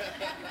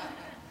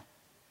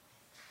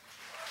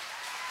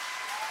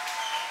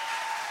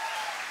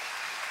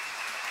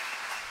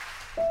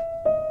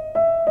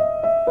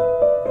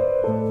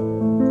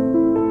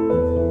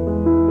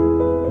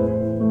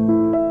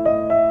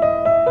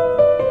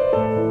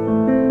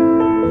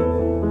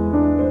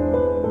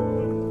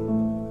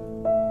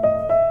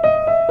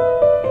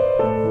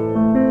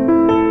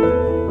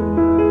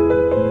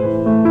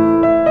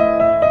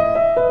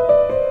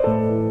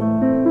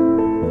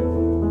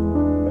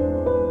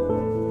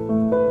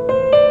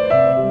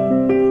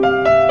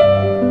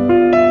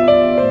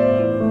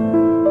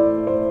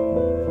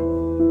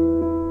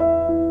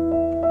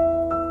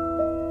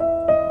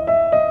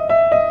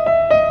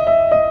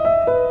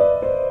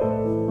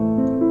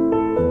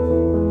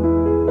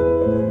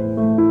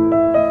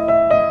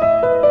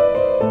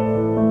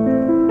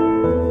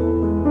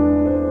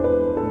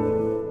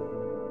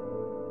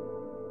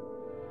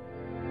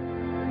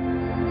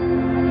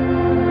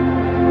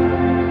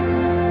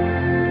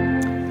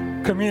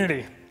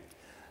 Community.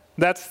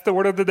 That's the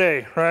word of the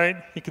day, right?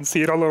 You can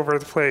see it all over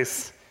the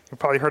place. You've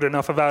probably heard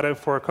enough about it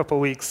for a couple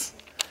weeks.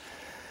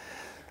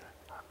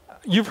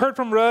 You've heard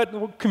from Rudd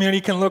what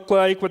community can look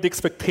like, what the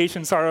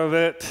expectations are of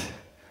it.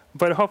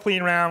 But hopefully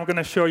now I'm going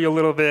to show you a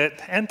little bit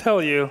and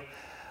tell you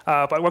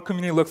about what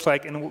community looks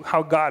like and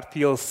how God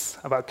feels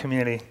about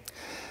community.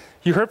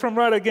 You heard from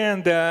Rudd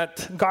again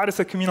that God is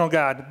a communal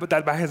God, but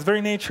that by his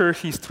very nature,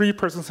 he's three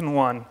persons in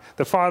one: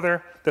 the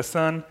Father, the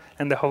Son,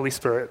 and the Holy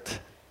Spirit.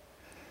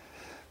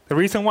 The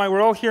reason why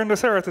we're all here on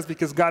this earth is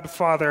because God the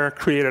Father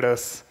created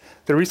us.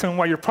 The reason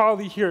why you're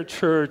probably here at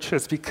church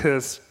is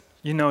because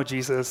you know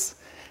Jesus.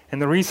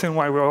 And the reason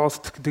why we're all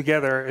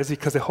together is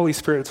because the Holy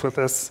Spirit's with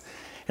us.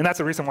 And that's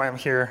the reason why I'm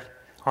here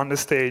on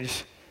this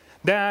stage.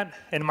 Dad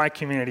and my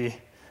community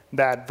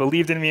that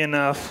believed in me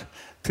enough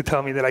to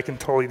tell me that I can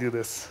totally do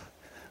this.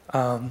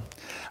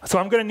 So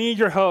I'm going to need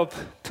your help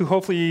to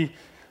hopefully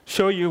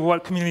show you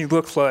what community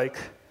looks like.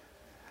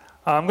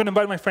 I'm going to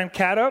invite my friend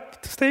Kat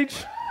up to stage.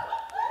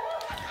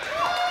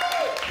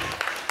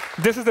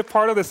 This is the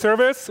part of the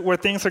service where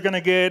things are going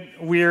to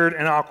get weird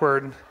and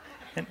awkward.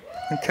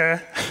 Okay?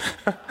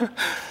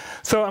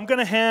 So I'm going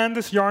to hand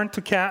this yarn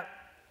to Kat,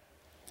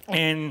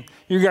 and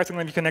you guys are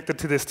going to be connected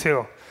to this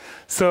too.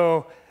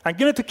 So I'm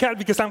giving it to Kat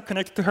because I'm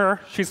connected to her.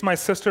 She's my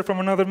sister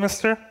from another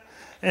mister.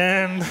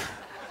 And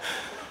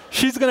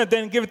she's going to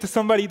then give it to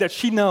somebody that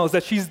she knows,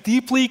 that she's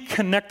deeply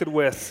connected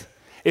with.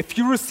 If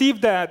you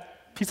receive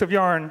that piece of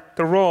yarn,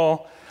 the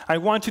roll, I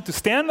want you to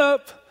stand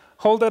up,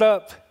 hold it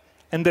up,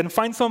 and then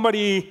find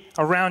somebody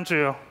around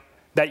you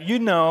that you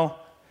know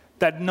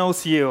that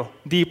knows you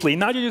deeply.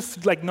 Not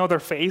just like know their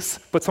face,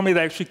 but somebody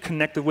that actually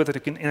connected with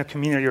it in a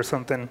community or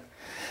something.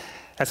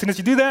 As soon as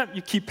you do that,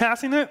 you keep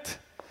passing it,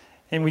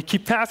 and we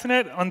keep passing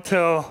it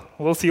until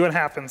we'll see what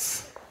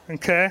happens,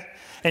 okay?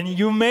 And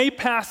you may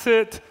pass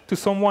it to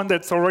someone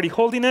that's already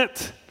holding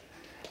it.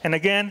 And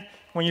again,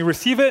 when you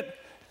receive it,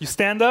 you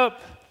stand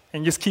up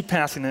and just keep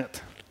passing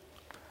it.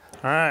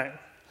 All right.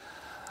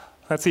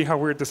 Let's see how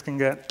weird this can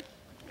get.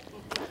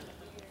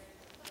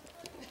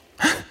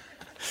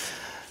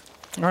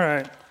 All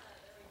right.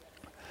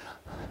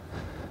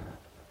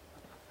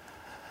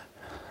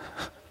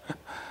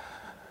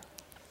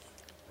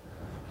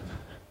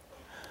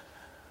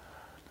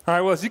 All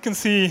right, well, as you can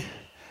see,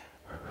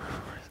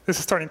 this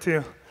is starting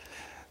to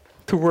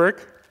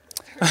work.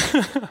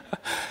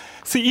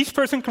 See, each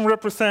person can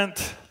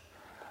represent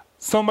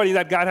somebody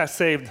that God has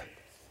saved.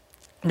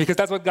 Because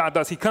that's what God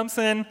does. He comes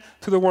in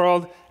to the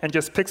world and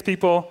just picks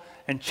people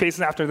and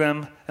chases after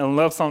them and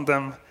loves on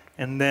them,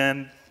 and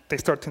then they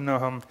start to know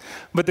him.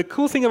 But the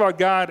cool thing about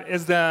God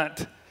is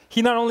that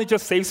he not only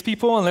just saves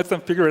people and lets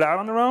them figure it out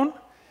on their own,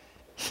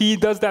 he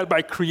does that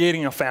by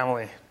creating a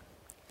family.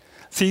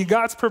 See,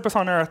 God's purpose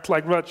on earth,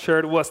 like Rod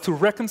shared, was to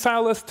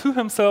reconcile us to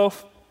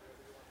himself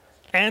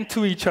and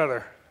to each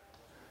other.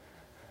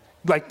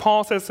 Like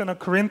Paul says in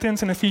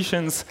Corinthians and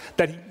Ephesians,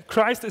 that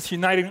Christ is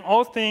uniting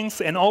all things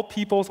and all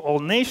peoples, all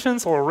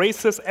nations, all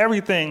races,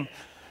 everything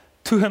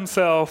to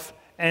himself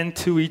and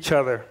to each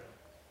other.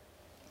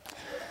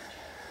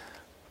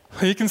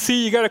 You can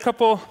see you got a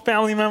couple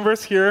family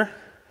members here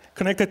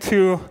connected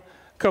to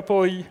a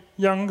couple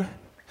young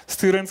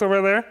students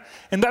over there.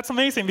 And that's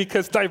amazing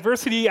because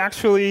diversity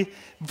actually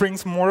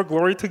brings more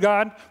glory to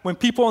God. When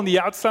people on the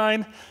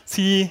outside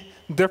see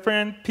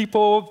different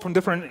people from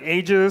different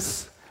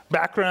ages,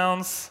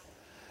 backgrounds,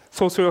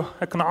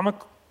 socioeconomic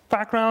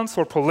backgrounds,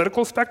 or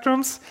political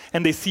spectrums,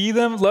 and they see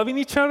them loving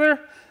each other,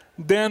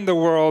 then the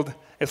world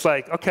is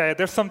like, okay,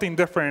 there's something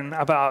different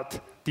about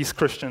these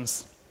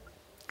Christians.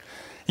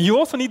 You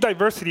also need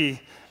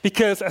diversity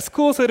because as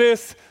cool as it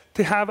is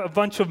to have a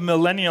bunch of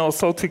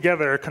millennials all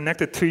together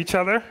connected to each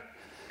other,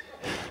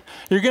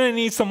 you're going to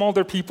need some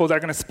older people that are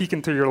going to speak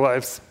into your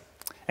lives.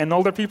 And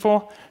older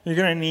people, you're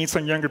going to need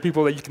some younger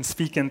people that you can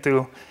speak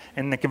into,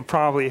 and they can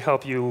probably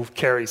help you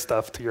carry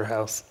stuff to your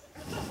house.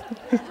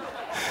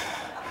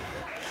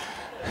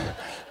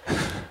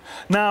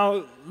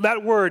 Now,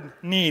 that word,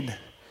 need.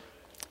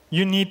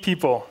 You need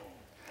people.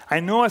 I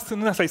know as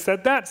soon as I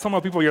said that, some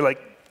of the people, you're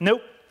like,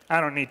 nope, I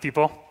don't need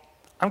people.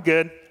 I'm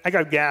good. I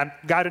got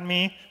God in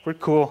me. We're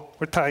cool.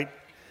 We're tight.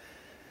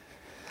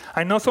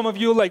 I know some of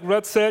you, like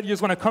Rudd said, you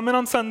just want to come in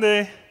on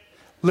Sunday,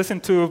 listen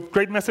to a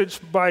great message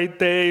by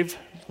Dave,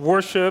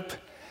 worship,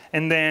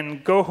 and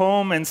then go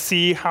home and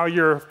see how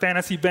your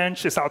fantasy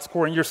bench is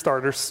outscoring your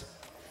starters.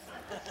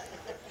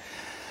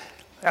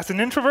 As an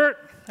introvert,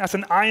 as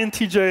an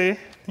INTJ,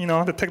 you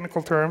know, the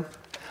technical term,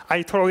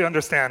 I totally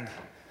understand,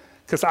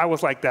 because I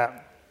was like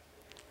that.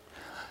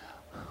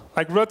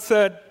 Like Rudd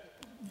said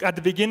at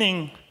the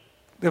beginning,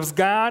 there was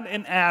God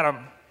and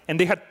Adam, and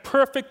they had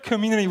perfect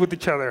community with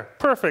each other.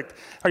 Perfect.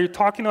 Are you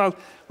talking about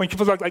when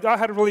people are like, oh, I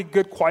had a really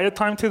good quiet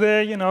time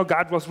today, you know,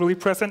 God was really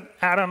present?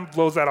 Adam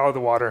blows that out of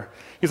the water.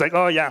 He's like,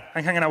 oh yeah,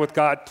 I'm hanging out with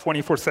God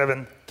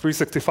 24/7,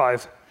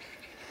 365.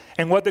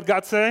 And what did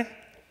God say?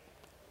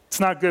 It's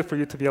not good for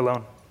you to be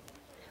alone.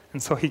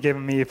 And so he gave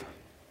him Eve.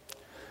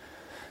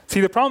 See,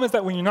 the problem is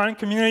that when you're not in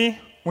community,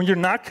 when you're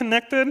not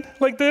connected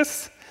like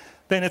this,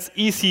 then it's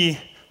easy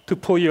to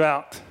pull you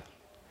out.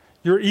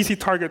 You're an easy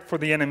target for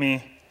the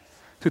enemy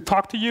to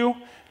talk to you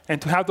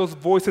and to have those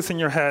voices in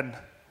your head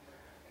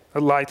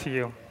that lie to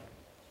you.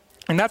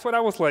 And that's what I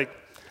was like.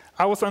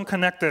 I was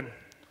unconnected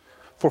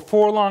for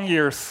 4 long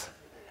years.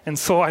 And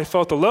so I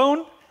felt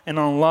alone and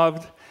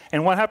unloved.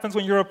 And what happens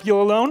when you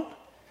feel alone?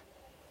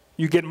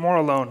 You get more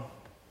alone.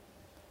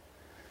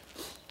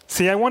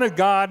 See, I wanted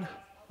God,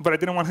 but I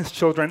didn't want his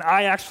children.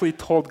 I actually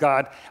told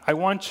God, I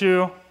want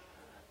you,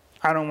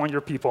 I don't want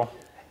your people.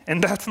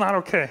 And that's not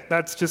okay.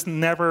 That's just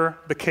never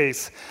the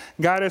case.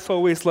 God is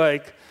always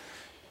like,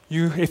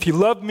 if you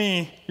love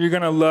me, you're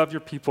going to love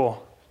your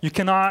people. You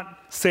cannot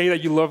say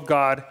that you love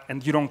God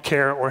and you don't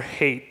care or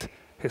hate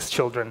his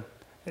children.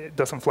 It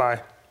doesn't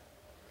fly.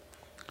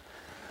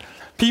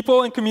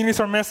 People and communities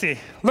are messy.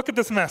 Look at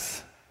this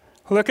mess.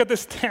 Look at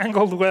this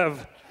tangled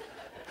web.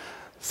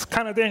 It's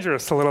kind of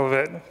dangerous a little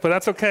bit, but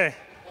that's okay.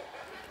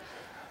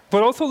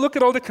 But also look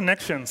at all the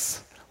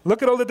connections.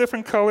 Look at all the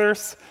different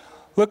colors.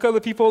 Look at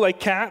the people like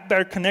Kat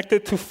that are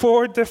connected to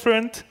 4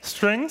 different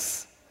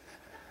strings.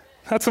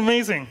 That's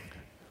amazing.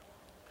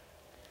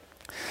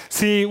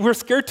 See, we're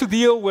scared to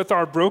deal with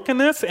our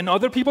brokenness and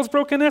other people's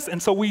brokenness,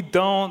 and so we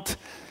don't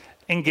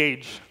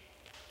engage.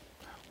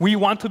 We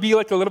want to be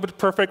like a little bit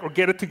perfect or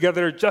get it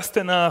together just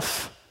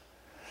enough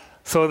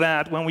so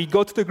that when we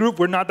go to the group,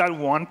 we're not that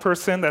one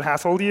person that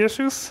has all the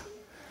issues.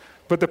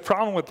 But the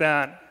problem with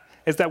that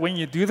is that when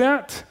you do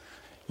that,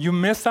 you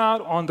miss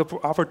out on the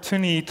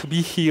opportunity to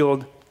be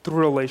healed through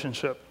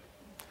relationship.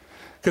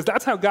 Because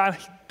that's how God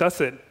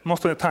does it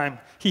most of the time.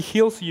 He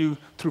heals you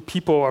through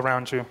people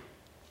around you.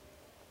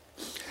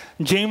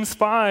 In James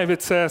 5,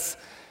 it says,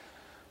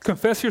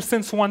 confess your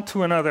sins one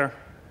to another,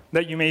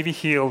 that you may be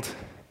healed.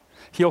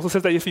 He also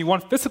says that if you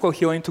want physical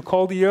healing, to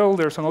call the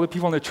elders and other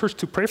people in the church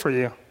to pray for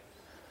you.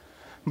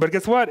 But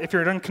guess what? If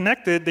you're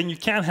unconnected, then you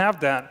can't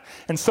have that.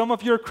 And some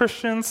of you are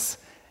Christians,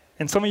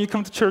 and some of you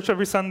come to church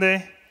every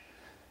Sunday,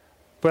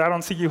 but I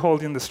don't see you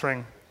holding the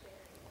string.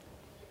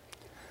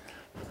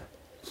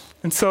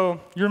 And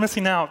so you're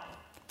missing out.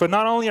 But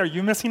not only are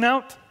you missing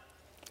out,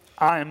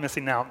 I am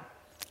missing out.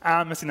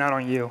 I'm missing out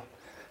on you.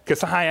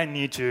 Because I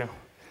need you.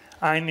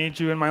 I need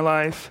you in my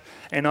life,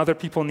 and other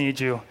people need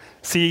you.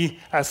 See,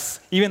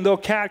 even though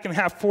Kat can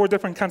have 4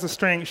 different kinds of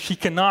strings, she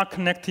cannot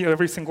connect to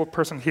every single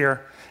person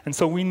here. And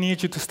so we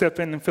need you to step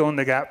in and fill in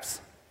the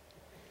gaps.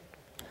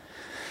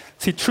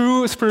 See,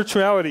 true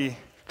spirituality,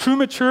 true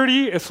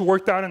maturity is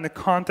worked out in the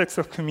context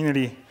of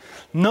community.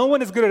 No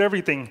one is good at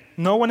everything.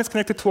 No one is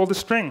connected to all the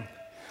string.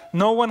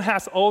 No one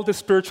has all the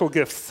spiritual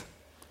gifts.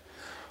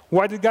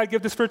 Why did God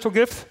give the spiritual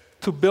gifts?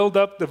 To build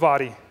up the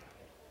body.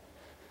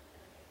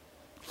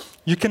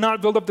 You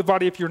cannot build up the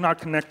body if you're not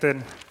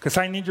connected, because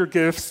I need your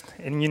gifts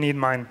and you need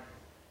mine.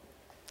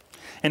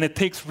 And it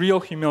takes real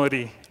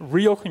humility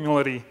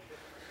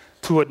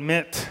to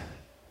admit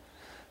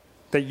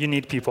that you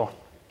need people.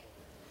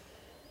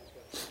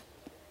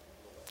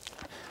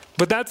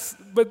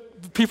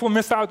 But people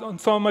miss out on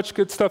so much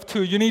good stuff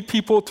too. You need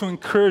people to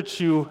encourage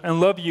you and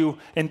love you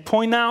and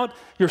point out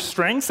your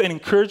strengths and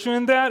encourage you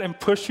in that and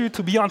push you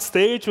to be on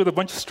stage with a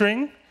bunch of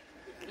string.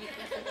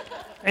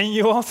 And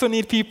you also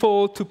need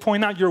people to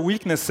point out your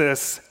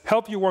weaknesses,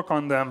 help you work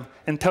on them,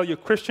 and tell you,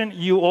 Christian,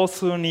 you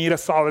also need a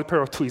solid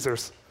pair of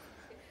tweezers.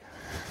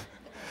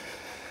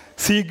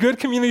 See, good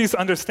communities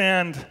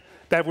understand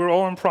that we're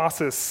all in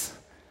process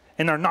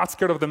and are not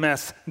scared of the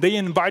mess. They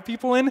invite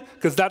people in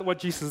because that's what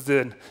Jesus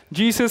did.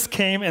 Jesus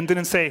came and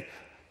didn't say,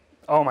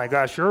 oh my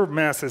gosh, your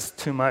mess is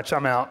too much,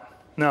 I'm out.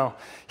 No,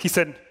 he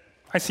said,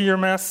 I see your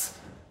mess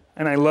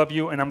and I love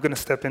you and I'm going to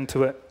step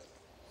into it.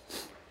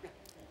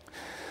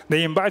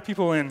 They invite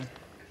people in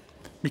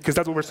because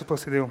that's what we're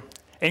supposed to do.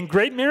 And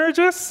great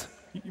marriages,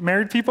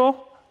 married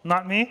people,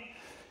 not me,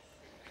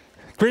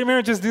 great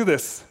marriages do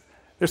this.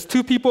 There's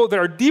two people that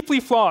are deeply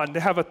flawed. They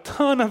have a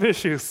ton of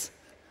issues.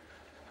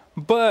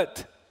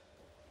 But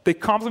they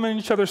complement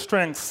each other's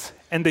strengths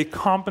and they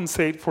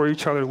compensate for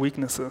each other's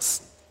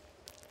weaknesses.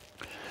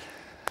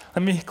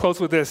 Let me close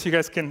with this. You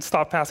guys can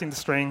stop passing the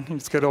string and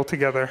just get it all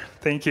together.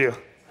 Thank you.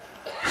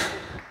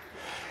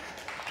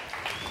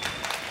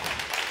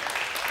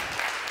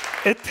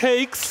 It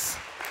takes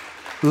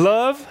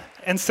love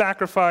and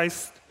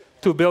sacrifice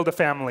to build a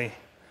family.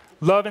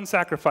 Love and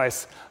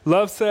sacrifice.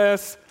 Love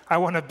says, I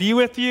want to be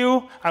with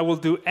you, I will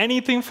do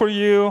anything for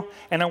you,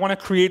 and I want to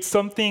create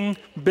something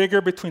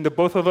bigger between the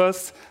both of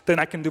us than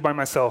I can do by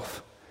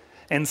myself.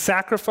 And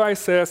sacrifice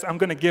says, I'm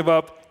going to give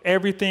up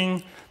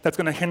everything that's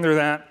going to hinder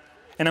that,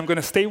 and I'm going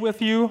to stay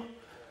with you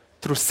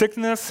through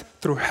sickness,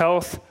 through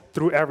health,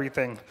 through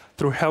everything,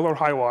 through hell or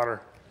high water.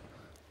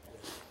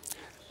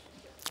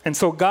 And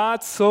so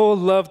God so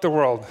loved the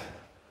world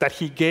that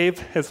he gave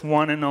his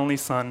one and only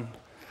Son,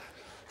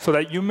 so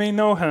that you may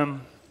know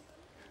him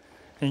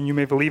and you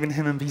may believe in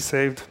him and be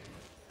saved.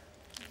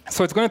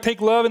 So it's going to take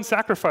love and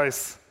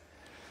sacrifice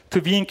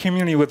to be in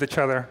community with each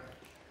other.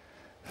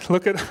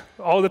 Look at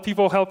all the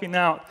people helping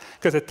out,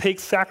 because it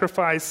takes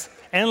sacrifice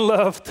and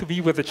love to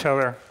be with each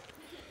other.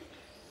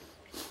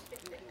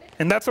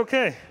 And that's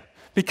okay,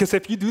 because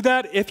if you do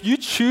that, if you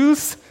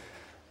choose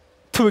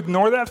to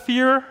ignore that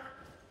fear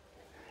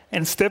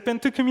and step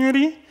into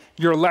community,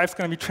 your life's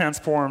going to be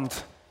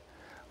transformed.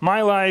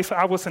 My life,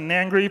 I was an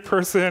angry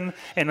person,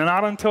 and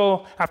not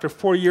until after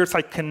 4 years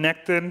I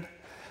connected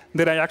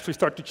did I actually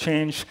start to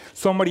change.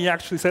 Somebody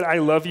actually said, I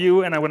love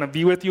you, and I want to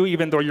be with you,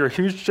 even though you're a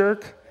huge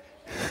jerk.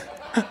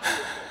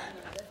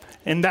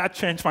 And that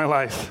changed my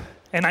life.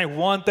 And I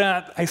want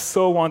that. I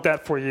so want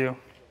that for you.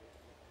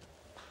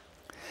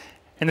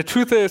 And the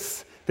truth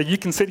is that you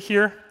can sit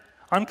here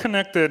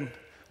unconnected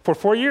for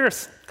 4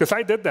 years, because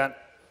I did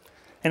that.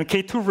 And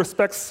K2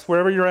 respects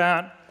wherever you're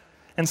at.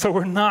 And so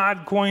we're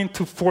not going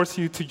to force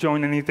you to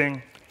join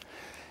anything.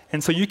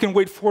 And so you can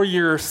wait 4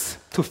 years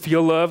to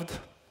feel loved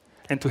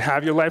and to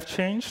have your life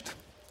changed,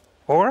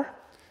 or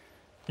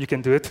you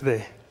can do it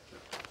today.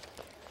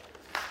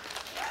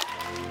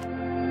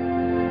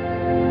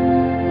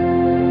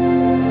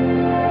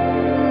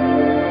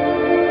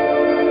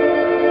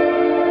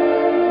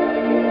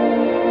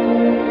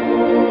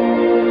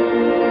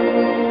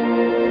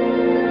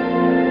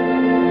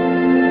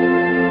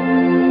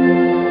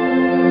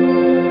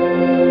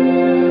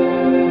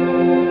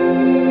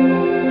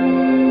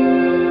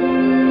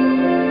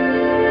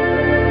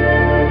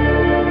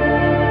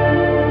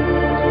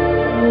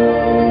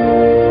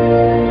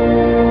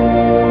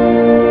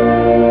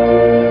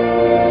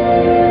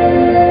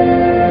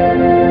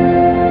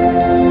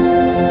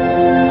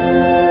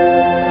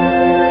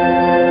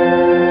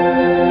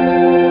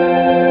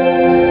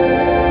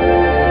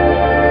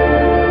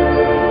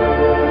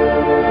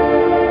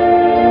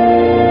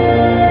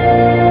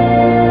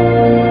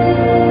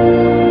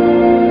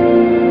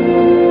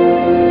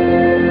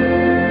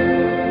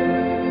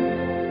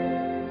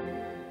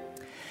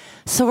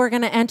 So we're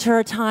going to enter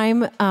a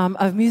time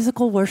of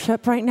musical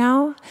worship right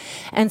now.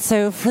 And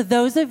so for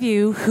those of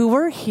you who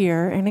were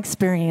here and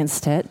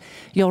experienced it,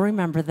 you'll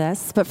remember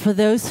this. But for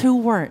those who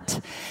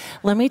weren't,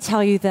 let me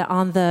tell you that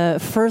on the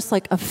first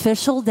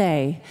official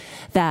day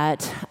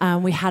that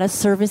we had a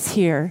service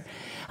here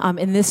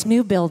in this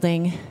new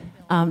building,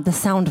 the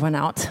sound went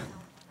out.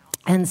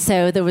 And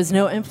so there was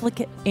no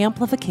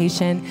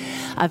amplification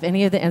of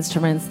any of the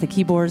instruments, the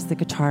keyboards, the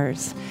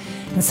guitars.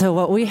 And so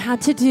what we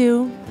had to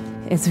do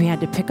is we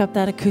had to pick up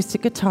that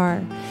acoustic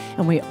guitar,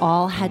 and we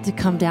all had to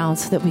come down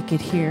so that we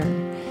could hear.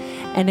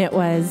 And it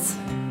was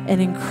an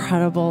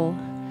incredible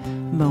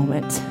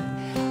moment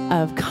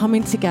of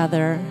coming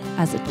together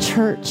as a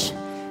church,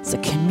 as a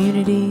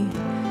community,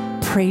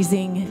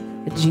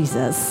 praising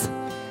Jesus.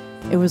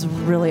 It was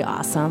really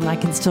awesome. I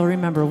can still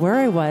remember where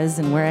I was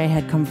and where I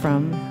had come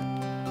from.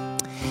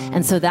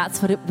 And so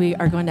that's what we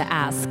are going to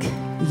ask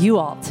you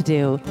all to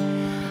do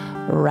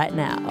right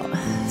now.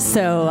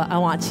 So I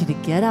want you to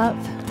get up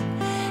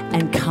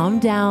and come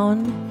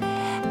down,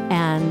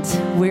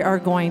 and we are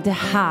going to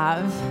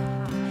have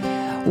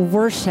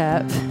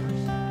worship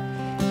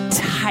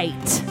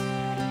tight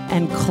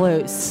and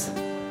close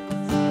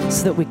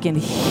so that we can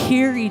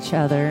hear each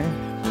other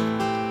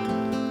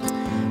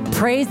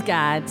praise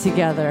God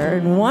together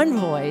in one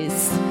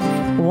voice,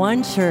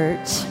 one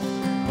church.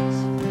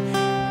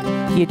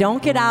 You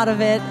don't get out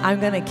of it.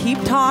 I'm going to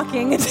keep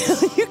talking until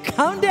you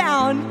come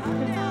down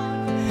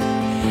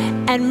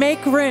and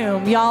make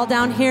room. Y'all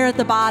down here at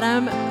the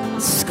bottom,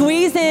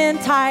 squeeze in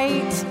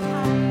tight.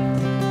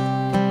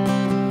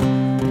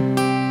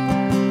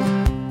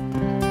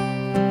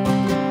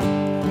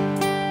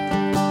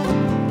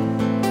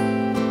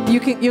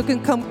 You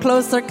can come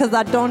closer because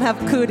I don't have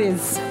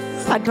cooties.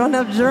 I don't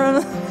have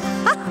germs.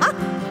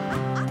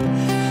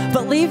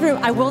 But leave room.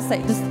 I will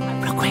say, just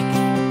real quick.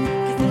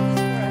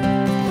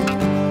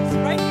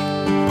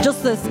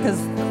 Just this, because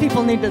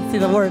people need to see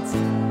the words.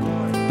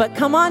 But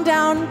come on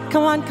down.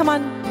 Come on, come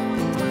on.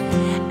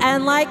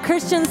 And like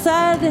Christian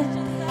said,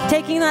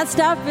 taking that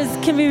step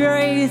can be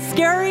very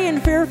scary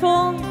and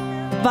fearful,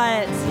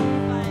 but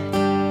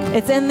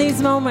it's in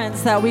these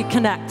moments that we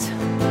connect.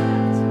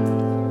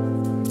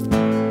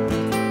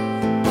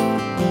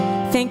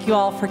 Thank you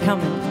all for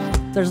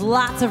coming. There's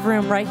lots of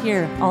room right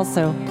here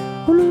also.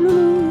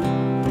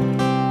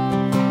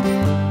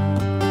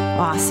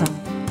 Awesome.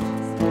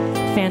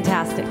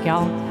 Fantastic,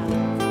 y'all.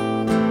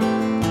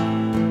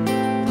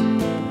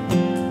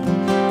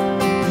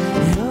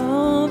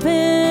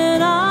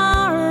 Open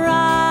our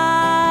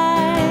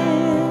eyes,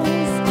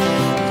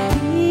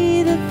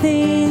 be the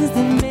things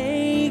that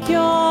make your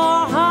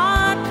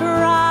heart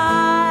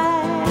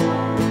cry,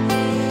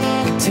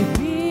 to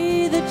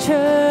be the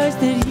church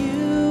that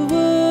you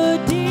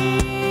would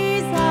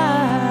desire.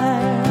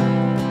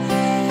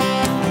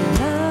 I'd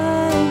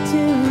like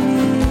to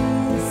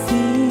be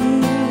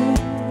seen.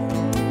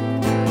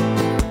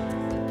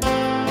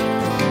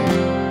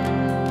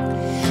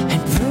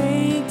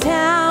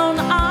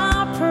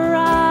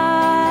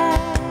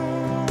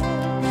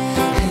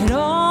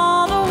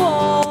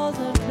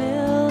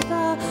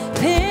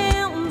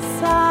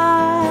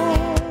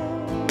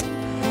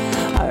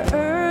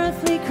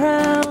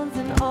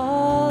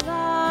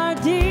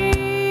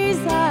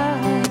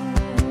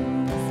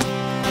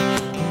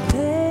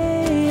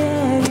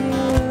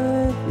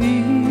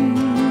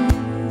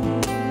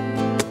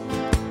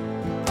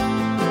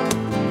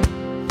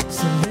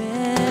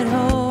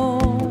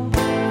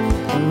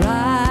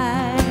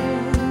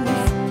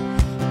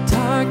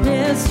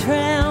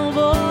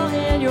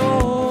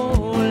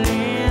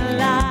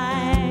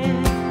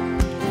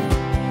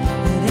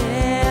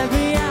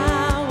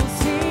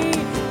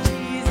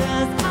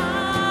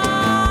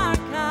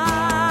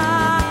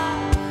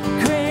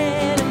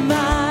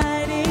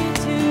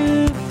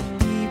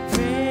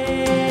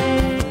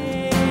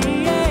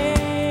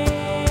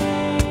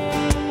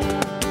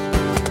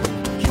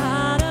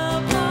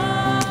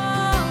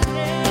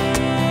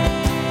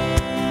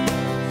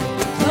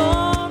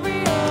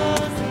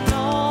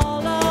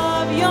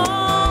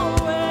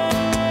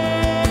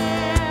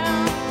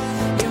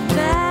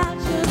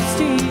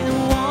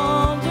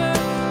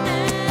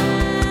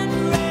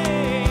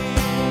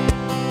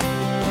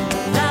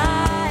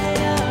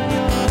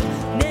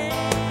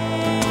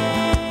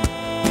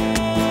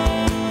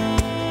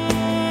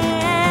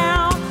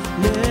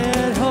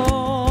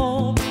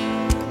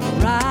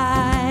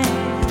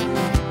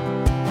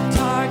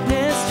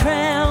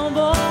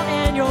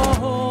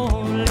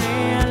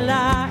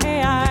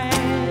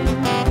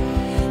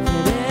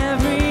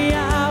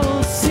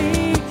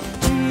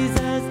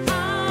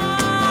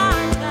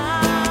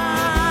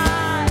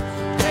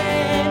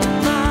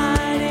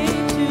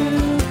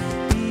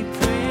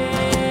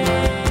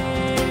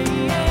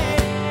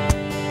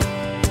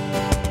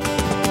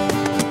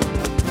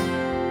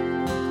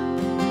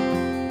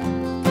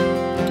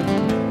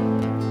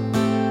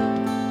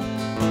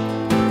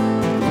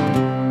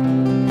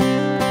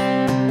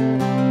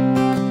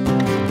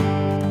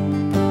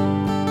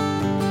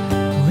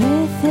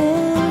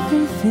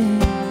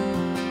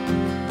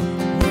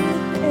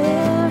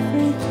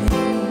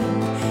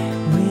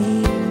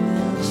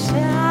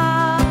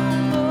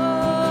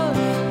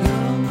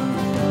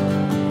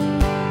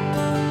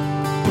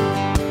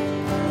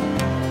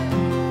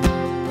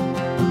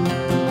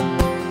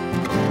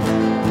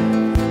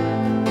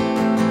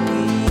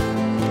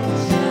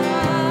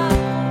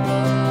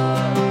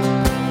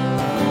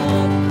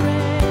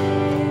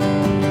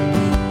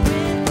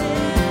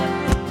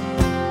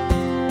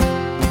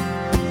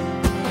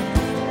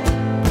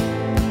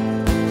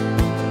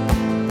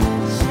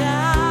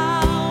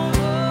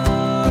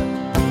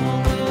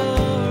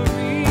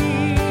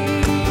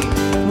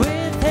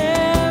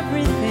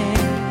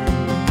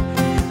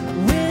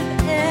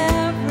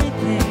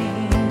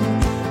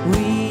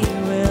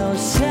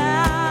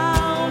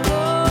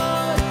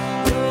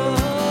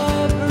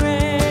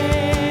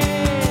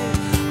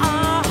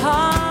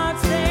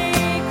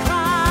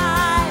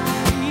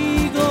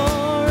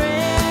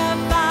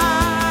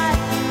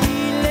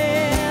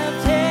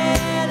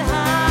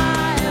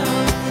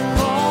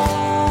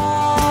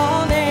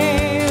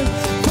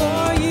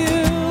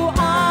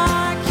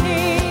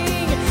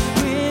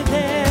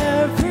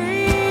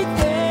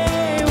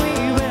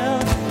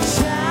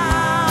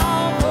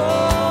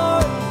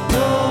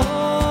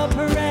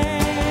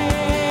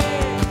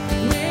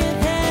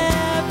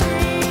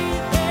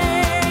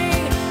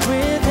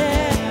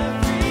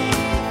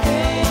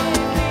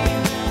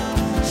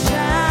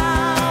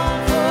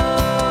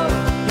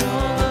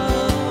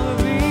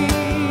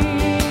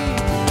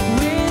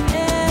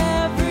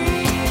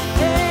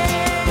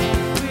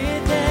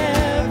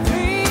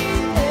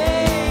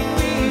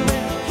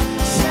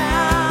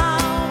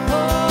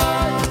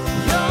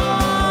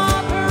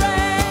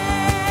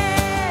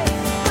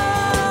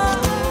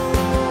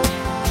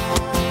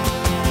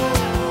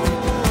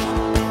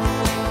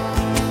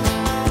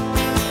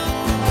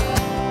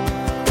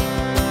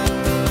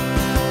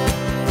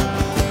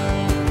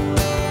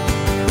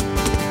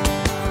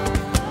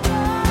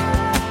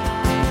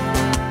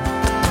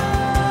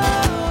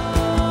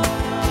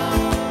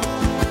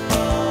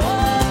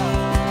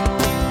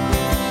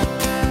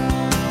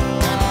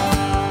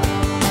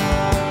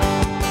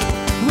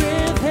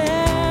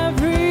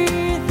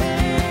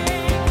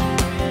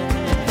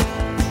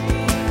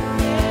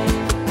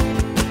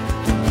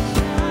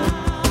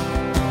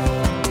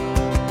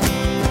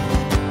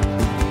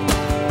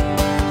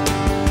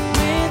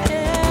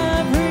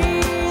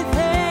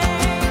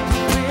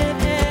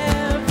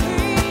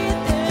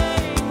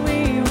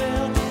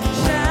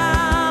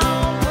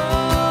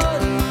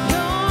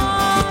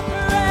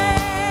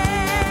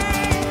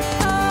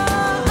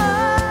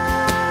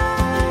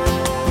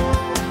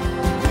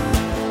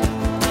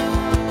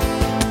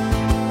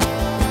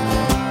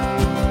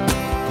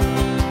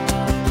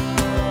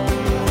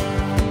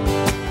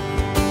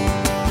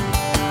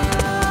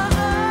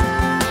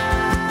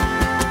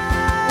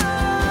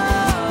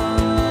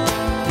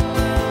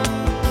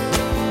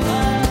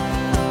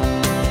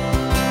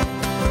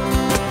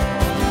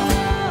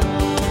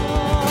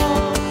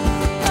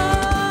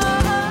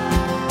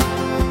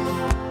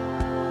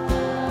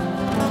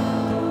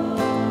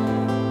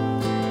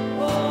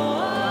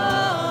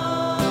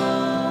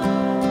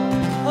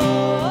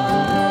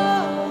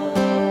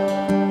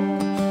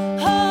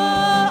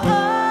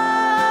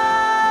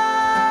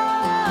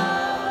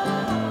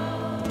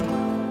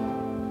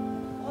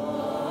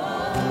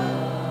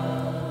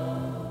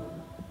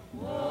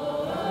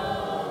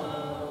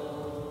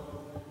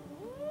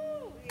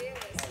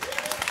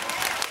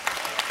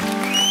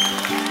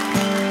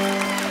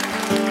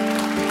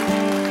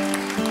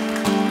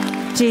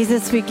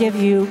 Jesus, we give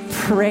you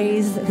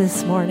praise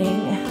this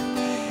morning.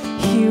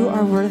 You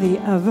are worthy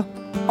of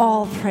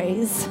all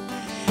praise.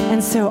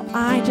 And so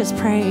I just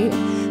pray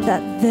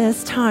that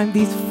this time,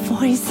 these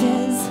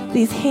voices,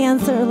 these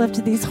hands that are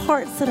lifted, these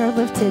hearts that are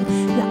lifted,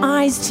 the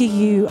eyes to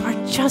you are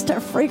just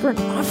a fragrant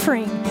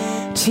offering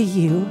to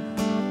you.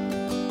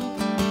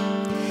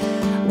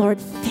 Lord,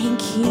 thank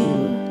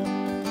you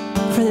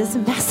for this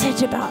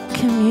message about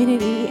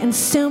community in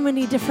so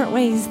many different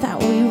ways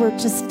that we were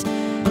just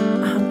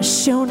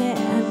shown it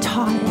and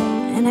taught it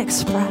and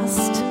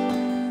expressed.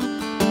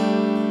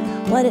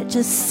 Let it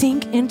just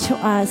sink into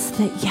us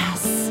that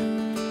yes,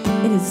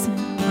 it is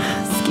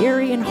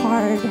scary and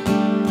hard,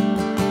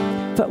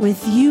 but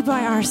with you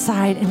by our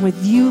side and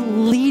with you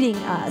leading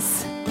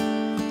us,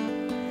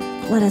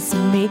 let us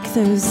make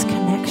those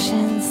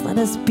connections. Let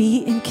us be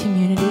in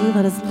community.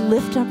 Let us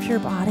lift up your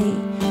body,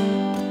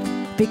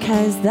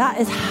 because that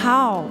is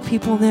how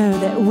people know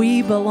that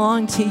we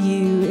belong to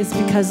you, is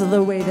because of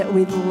the way that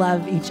we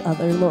love each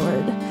other,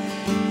 Lord.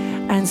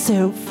 And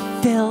so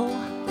fill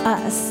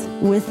us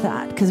with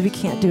that, because we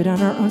can't do it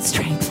on our own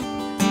strength.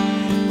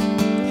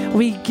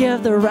 We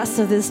give the rest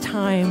of this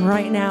time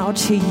right now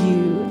to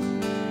you.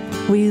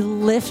 We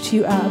lift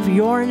you up,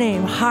 your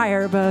name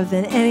higher above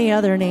than any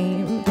other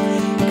name,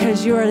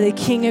 because you are the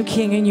King of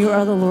Kings and you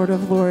are the Lord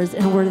of Lords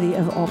and worthy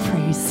of all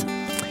praise.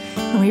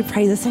 And we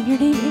pray this in your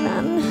name,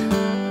 amen.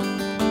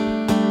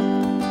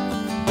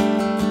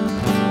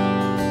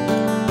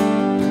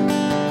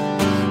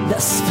 The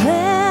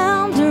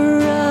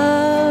splendor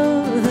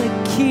of the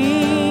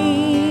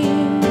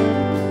King,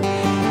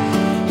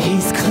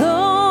 he's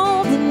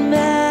clothed in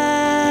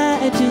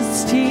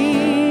majesty.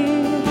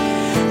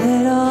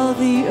 Let all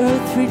the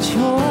earth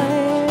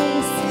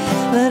rejoice,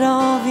 let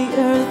all the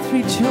earth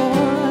rejoice.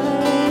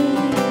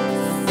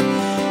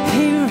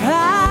 He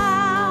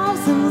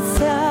wraps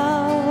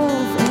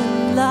himself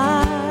in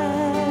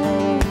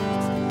light,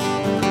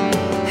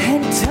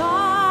 and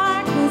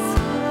darkness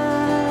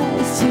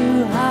tries to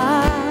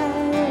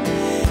hide,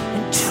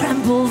 and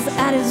trembles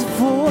at his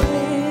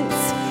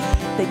voice.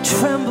 They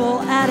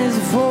tremble at his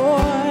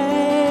voice.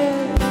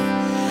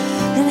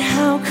 And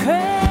how great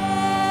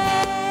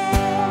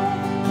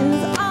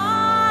is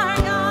our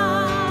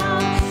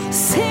God?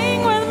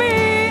 Sing with me.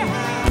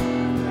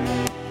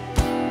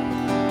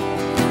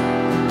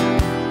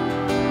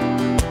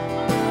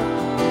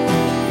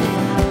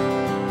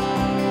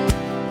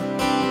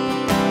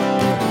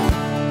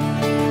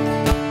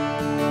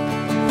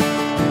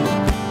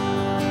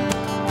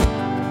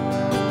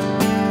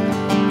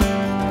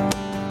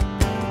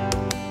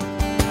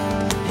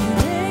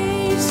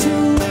 Age to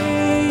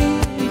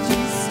age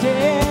he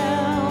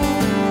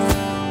stands.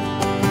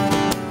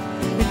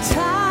 The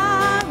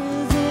time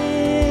is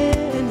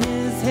in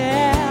his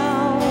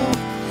hand,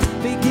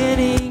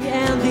 beginning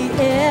and the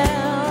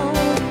end,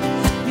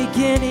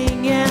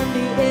 beginning and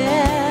the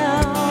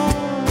end.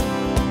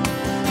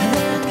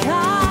 And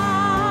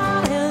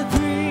God and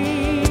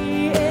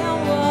three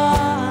in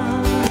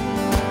one.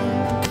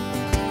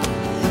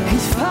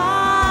 His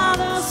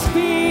Father,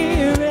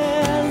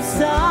 Spirit,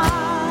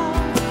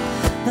 Son,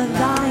 the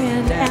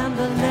Lion and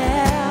the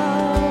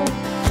Lamb,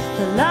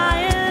 the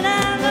Lion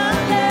and the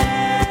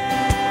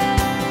Lamb.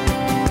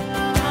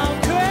 How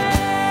great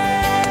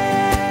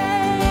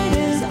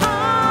is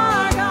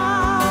our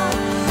God?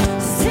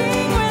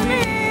 Sing with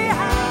me.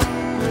 How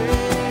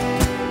great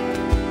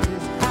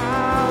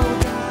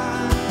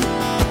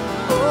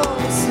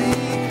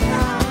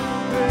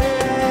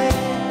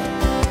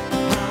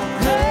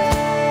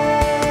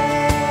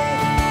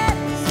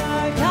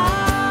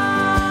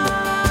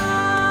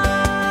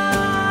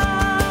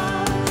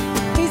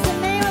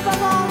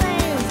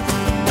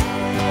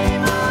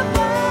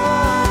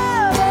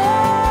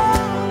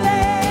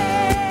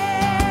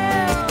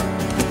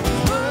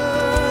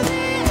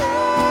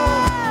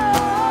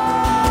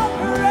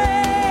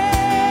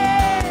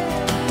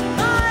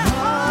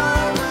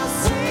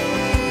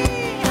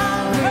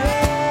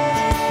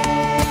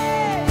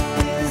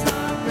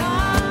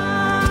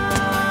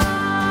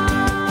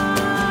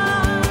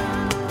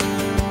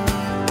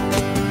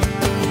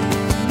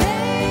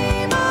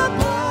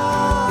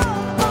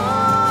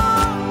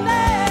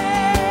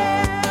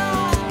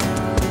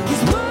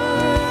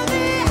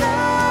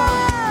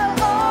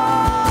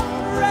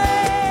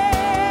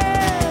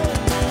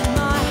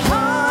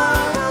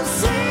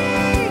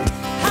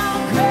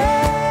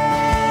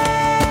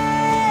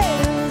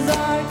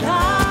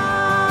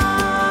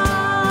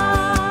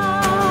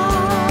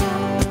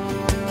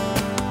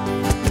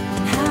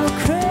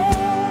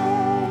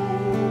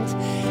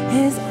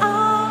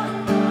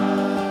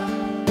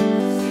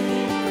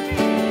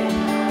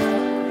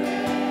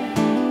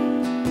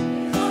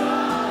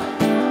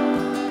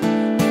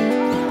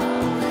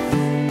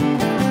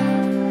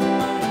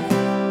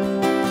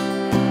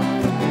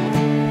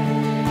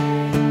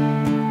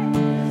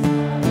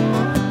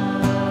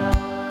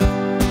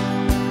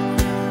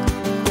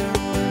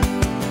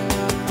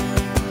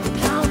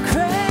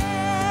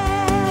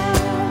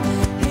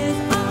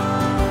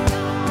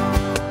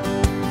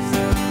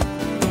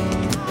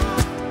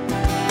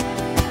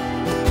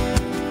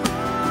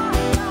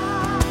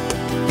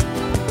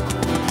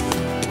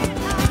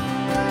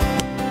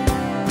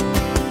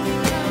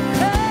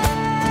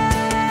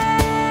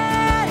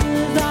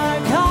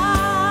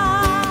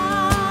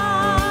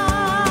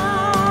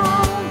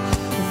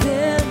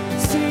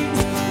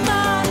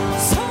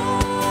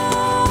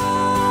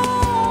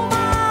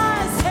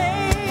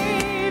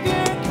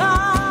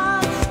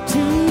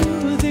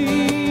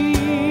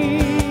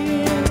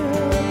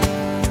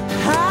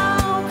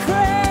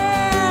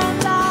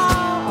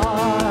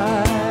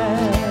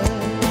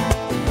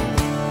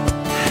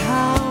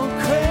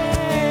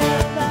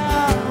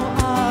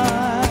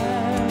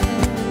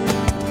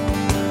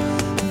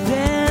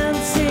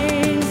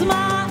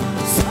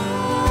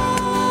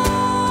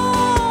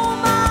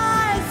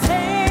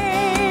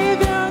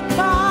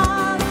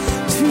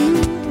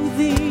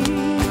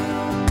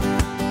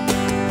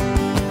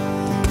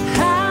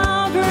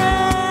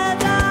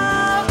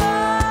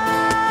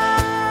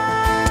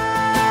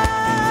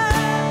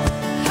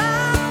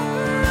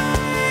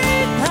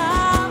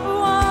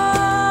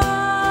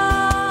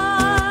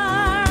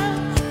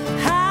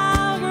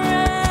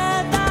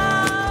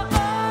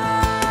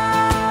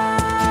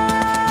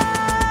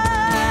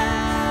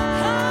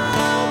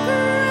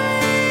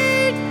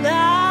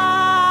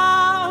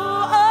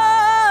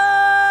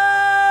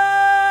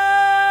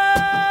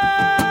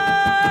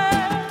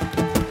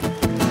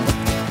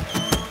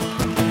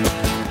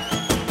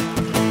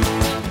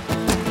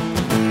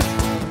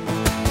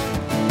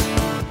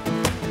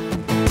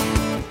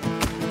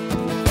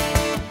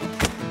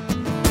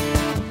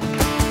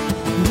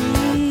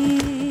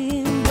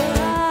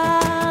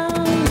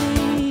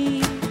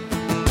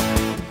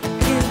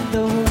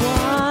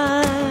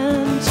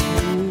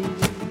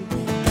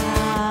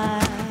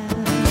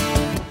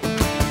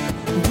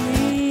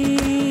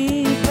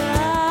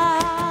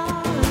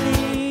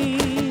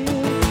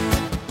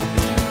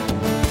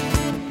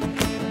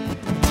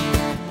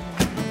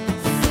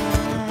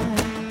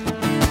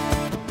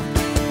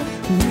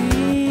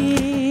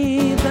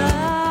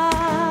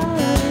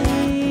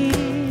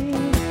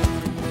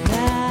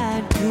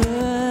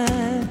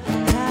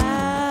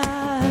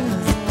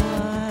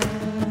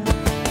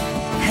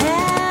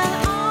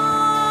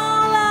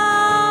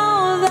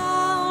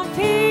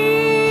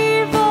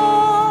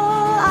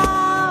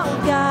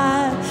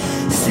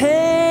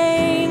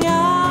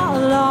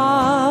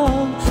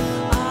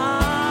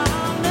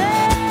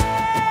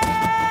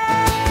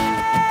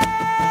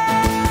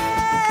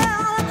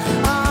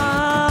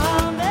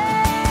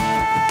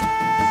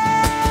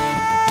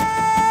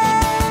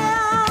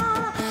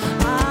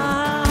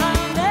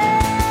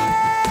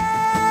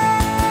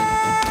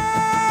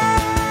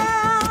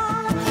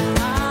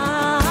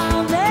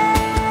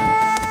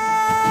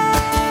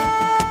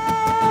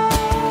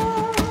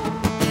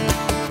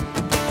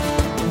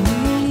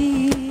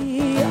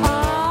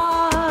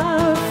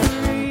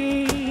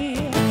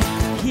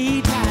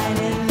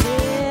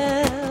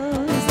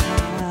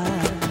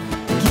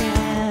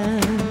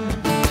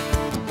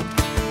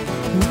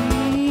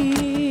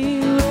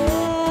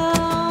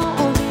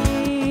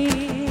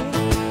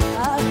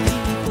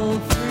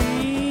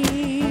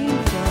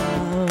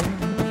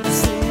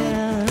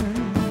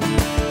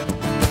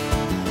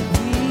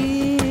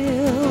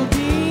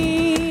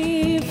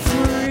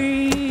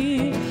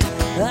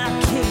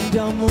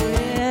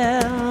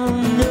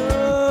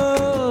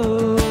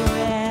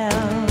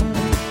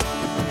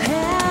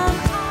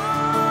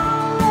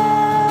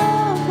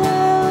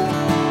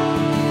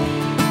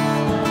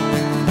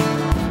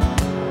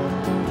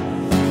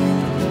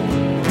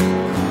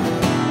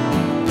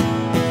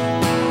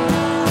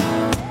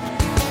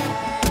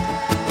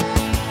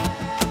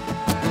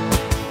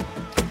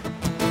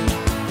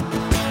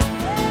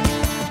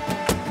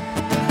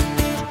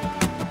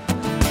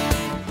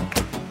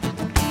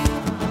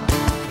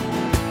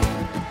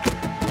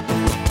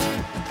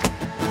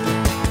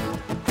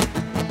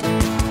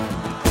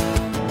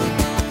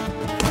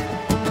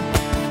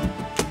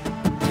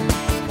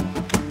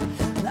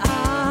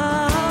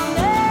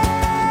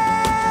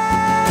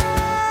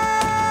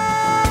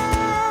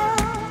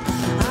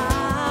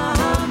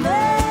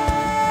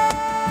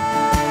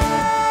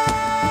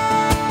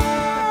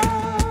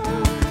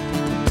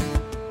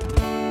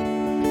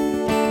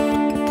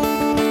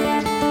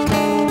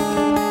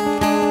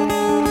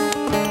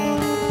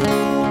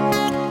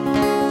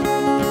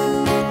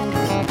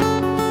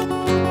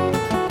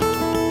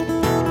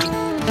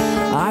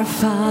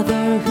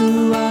Father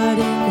who art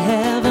in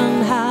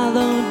heaven,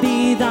 hallowed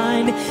be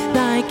thy name.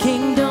 Thy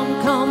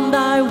kingdom come,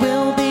 thy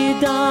will be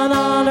done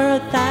on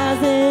earth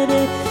as it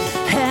is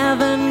in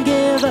heaven.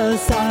 Give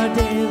us our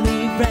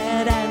daily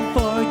bread and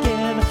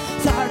forgive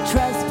us our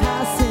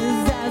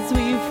trespasses as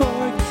we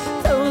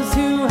forgive those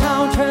who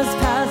have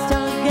trespassed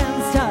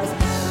against us.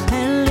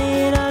 And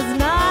lead us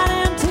not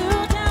into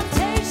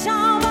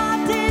temptation, but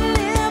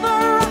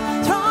deliver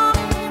us from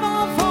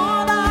evil.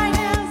 For thine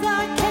is the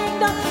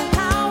kingdom,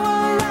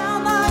 power,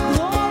 and the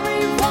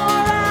glory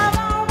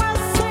forever. We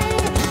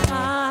sing,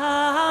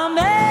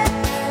 Amen.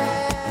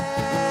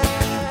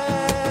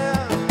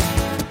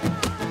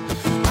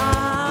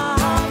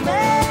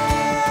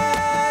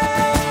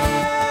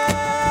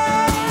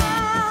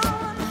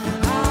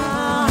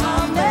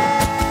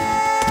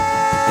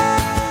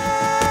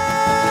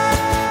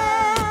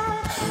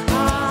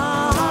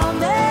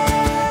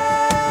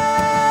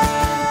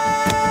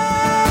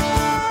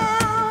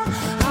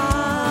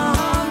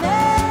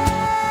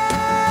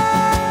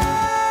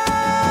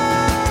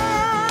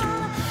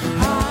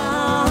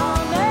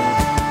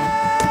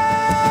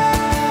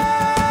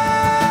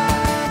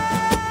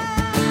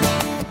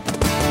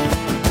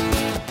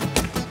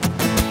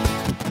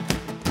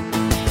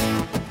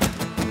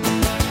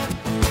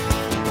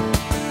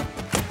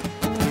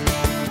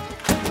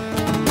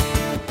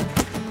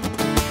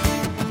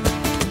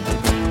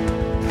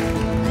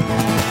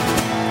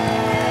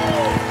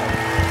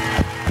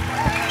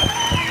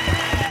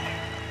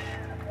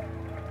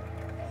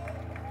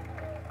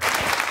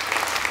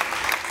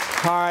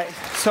 All right,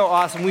 so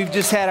awesome. We've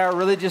just had our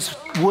religious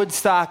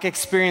Woodstock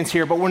experience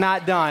here, but we're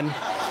not done.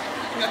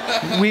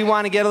 We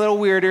want to get a little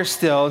weirder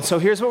still. And so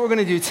here's what we're going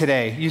to do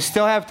today. You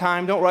still have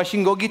time. Don't rush. You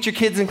can go get your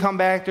kids and come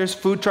back. There's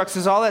food trucks.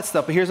 There's all that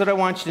stuff. But here's what I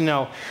want you to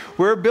know.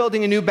 We're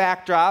building a new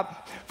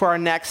backdrop for our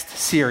next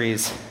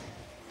series.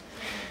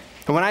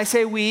 And when I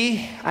say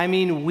we, I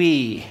mean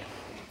we.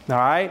 All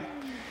right?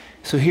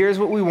 So here's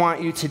what we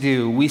want you to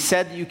do. We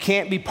said that you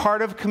can't be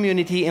part of a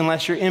community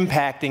unless you're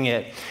impacting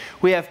it.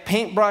 We have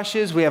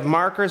paintbrushes, we have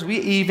markers, we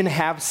even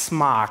have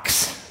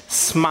smocks.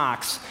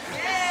 Smocks.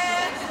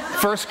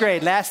 First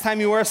grade, last time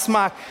you wore a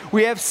smock.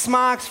 We have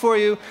smocks for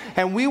you,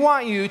 and we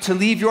want you to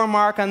leave your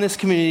mark on this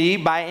community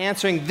by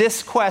answering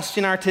this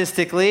question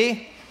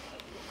artistically.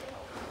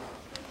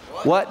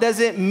 What does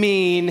it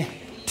mean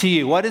to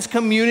you? What does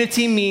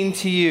community mean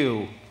to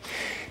you?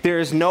 There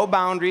is no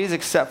boundaries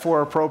except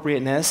for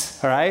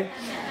appropriateness, all right?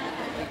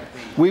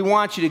 We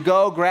want you to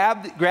go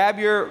grab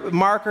your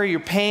marker, your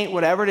paint,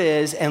 whatever it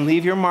is, and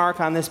leave your mark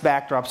on this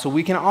backdrop so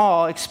we can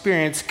all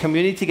experience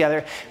community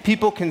together.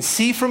 People can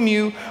see from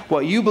you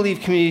what you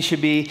believe community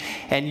should be,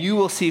 and you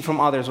will see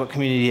from others what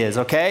community is,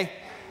 okay?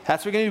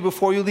 That's what we're going to do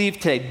before you leave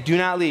today. Do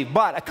not leave.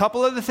 But a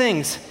couple other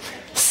things.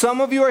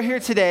 Some of you are here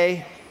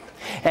today,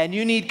 and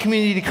you need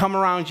community to come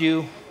around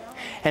you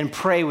and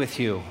pray with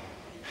you.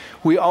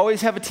 We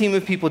always have a team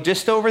of people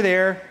just over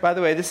there. By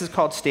the way, this is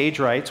called stage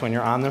rights when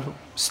you're on the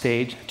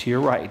stage to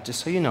your right,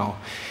 just so you know.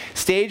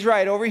 Stage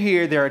right over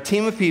here, there are a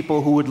team of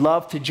people who would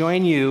love to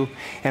join you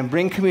and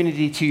bring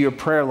community to your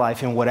prayer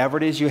life in whatever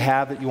it is you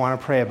have that you want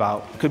to pray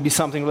about. It could be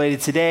something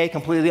related today,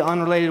 completely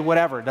unrelated,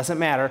 whatever. It doesn't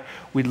matter.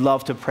 We'd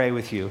love to pray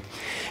with you.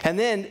 And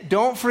then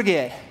don't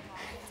forget,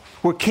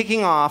 we're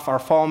kicking off our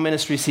fall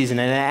ministry season,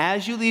 and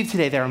as you leave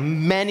today, there are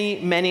many,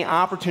 many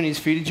opportunities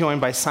for you to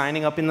join by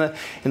signing up in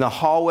the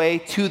hallway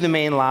to the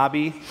main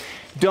lobby.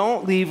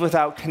 Don't leave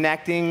without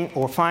connecting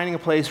or finding a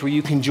place where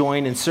you can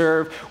join and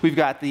serve. We've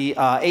got the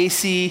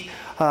AC,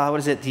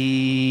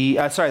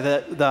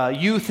 the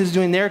youth is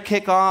doing their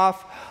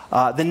kickoff.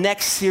 The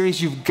next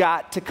series, you've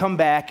got to come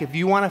back. If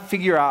you want to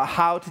figure out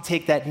how to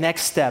take that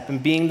next step in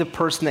being the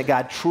person that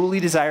God truly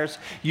desires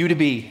you to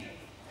be,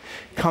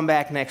 come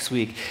back next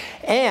week.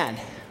 And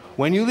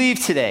when you leave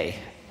today,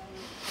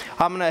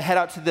 I'm going to head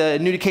out to the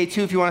New to K2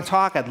 if you want to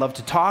talk. I'd love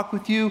to talk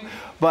with you.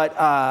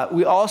 But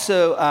we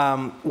also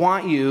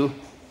want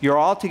you're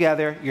all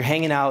together, you're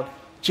hanging out,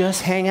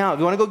 just hang out. If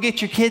you want to go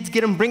get your kids,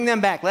 bring them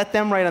back. Let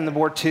them write on the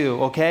board too,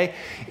 okay?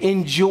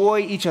 Enjoy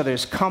each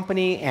other's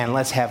company, and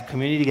let's have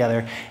community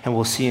together. And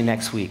we'll see you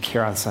next week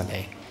here on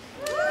Sunday.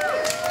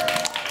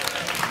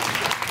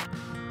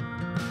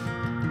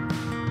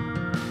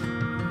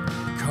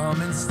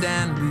 Come and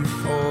stand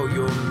before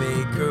your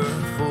Maker,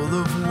 full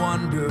of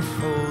wonder,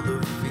 full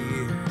of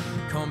fear.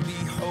 Come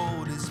behold.